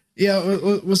 Yeah,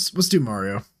 let's do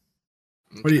Mario.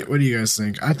 Okay. What do you guys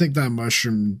think? I think that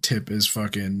mushroom tip is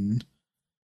fucking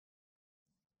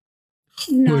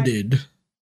hooded.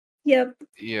 Yep.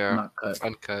 Yeah. Not cut.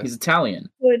 Uncut. He's Italian.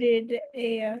 Hooded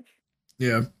AF.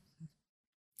 Yeah.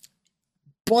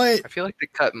 But I feel like they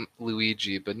cut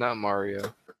Luigi, but not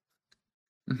Mario.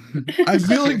 I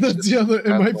feel like that's the other.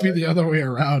 It might be the other way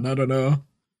around. I don't know.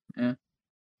 Yeah.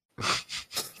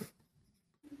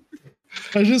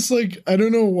 I just like, I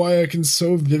don't know why I can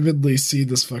so vividly see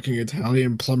this fucking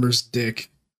Italian plumber's dick.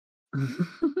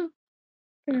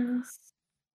 Yes.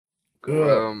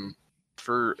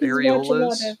 For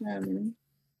areolas,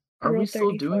 are we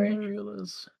still doing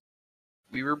areolas?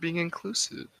 We were being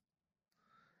inclusive.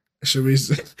 Should we?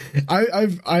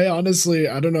 I honestly,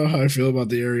 I don't know how I feel about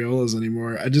the areolas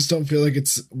anymore. I just don't feel like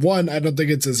it's, one, I don't think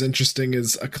it's as interesting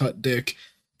as a cut dick.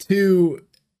 2,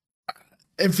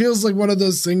 it feels like one of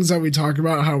those things that we talk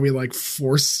about, how we like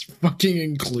force fucking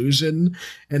inclusion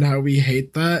and how we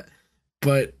hate that,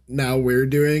 but now we're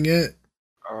doing it.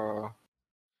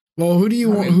 Well, who do you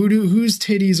want? Whose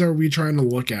titties are we trying to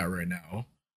look at right now?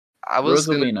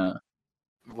 Rosalina.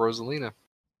 Rosalina.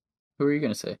 Who are you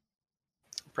gonna say?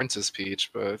 Princess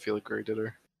Peach, but I feel like we already did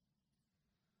her.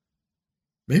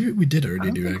 Maybe we did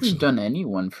already do. Actually, we've done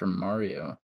anyone from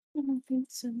Mario. I don't think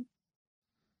so.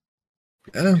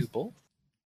 Yeah. Do both?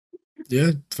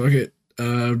 Yeah, fuck it.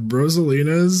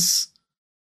 Rosalina's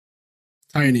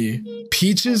tiny.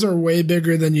 Peaches are way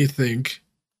bigger than you think.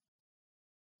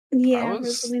 Yeah,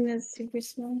 Rosalina's super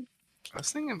small. I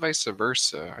was thinking vice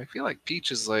versa. I feel like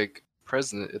Peach is like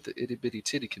president at the Itty Bitty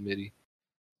Titty Committee.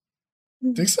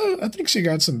 Think so? I think she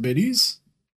got some biddies.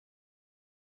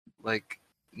 Like,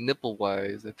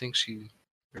 nipple-wise, I think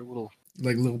her little...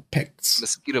 Like little pecks.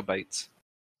 Mosquito bites.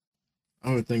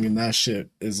 I was thinking that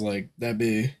shit is like, that'd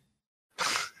be...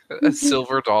 A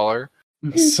silver dollar.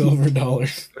 A silver dollar.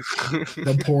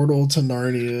 The portal to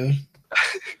Narnia.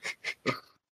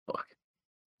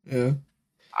 Yeah.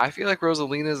 I feel like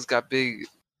Rosalina's got big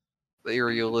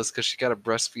areolas because she got to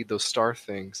breastfeed those star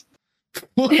things.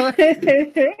 What?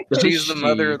 She's the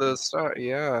mother of the star.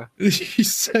 Yeah. He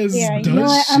says, yeah, you does know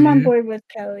what? she? I'm on board with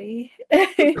Kelly.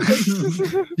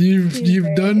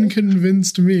 You've done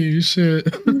convinced me. Shit.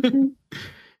 Mhm.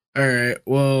 All right.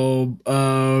 Well,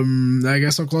 I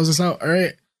guess I'll close this out. All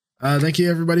right. Thank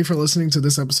you everybody for listening to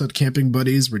this episode of Camping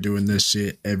Buddies. We're doing this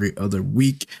shit every other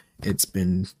week. It's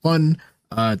been fun.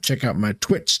 Check out my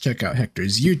Twitch, check out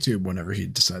Hector's YouTube whenever he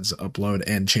decides to upload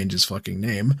and change his fucking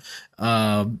name.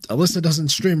 Alyssa doesn't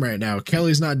stream right now.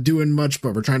 Kelly's not doing much,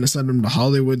 but we're trying to send him to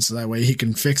Hollywood so that way he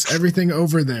can fix everything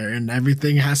over there and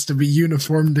everything has to be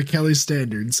uniform to Kelly's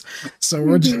standards. So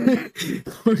we're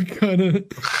gonna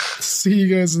see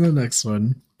you guys in the next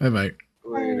one. Bye-bye.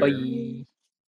 Bye.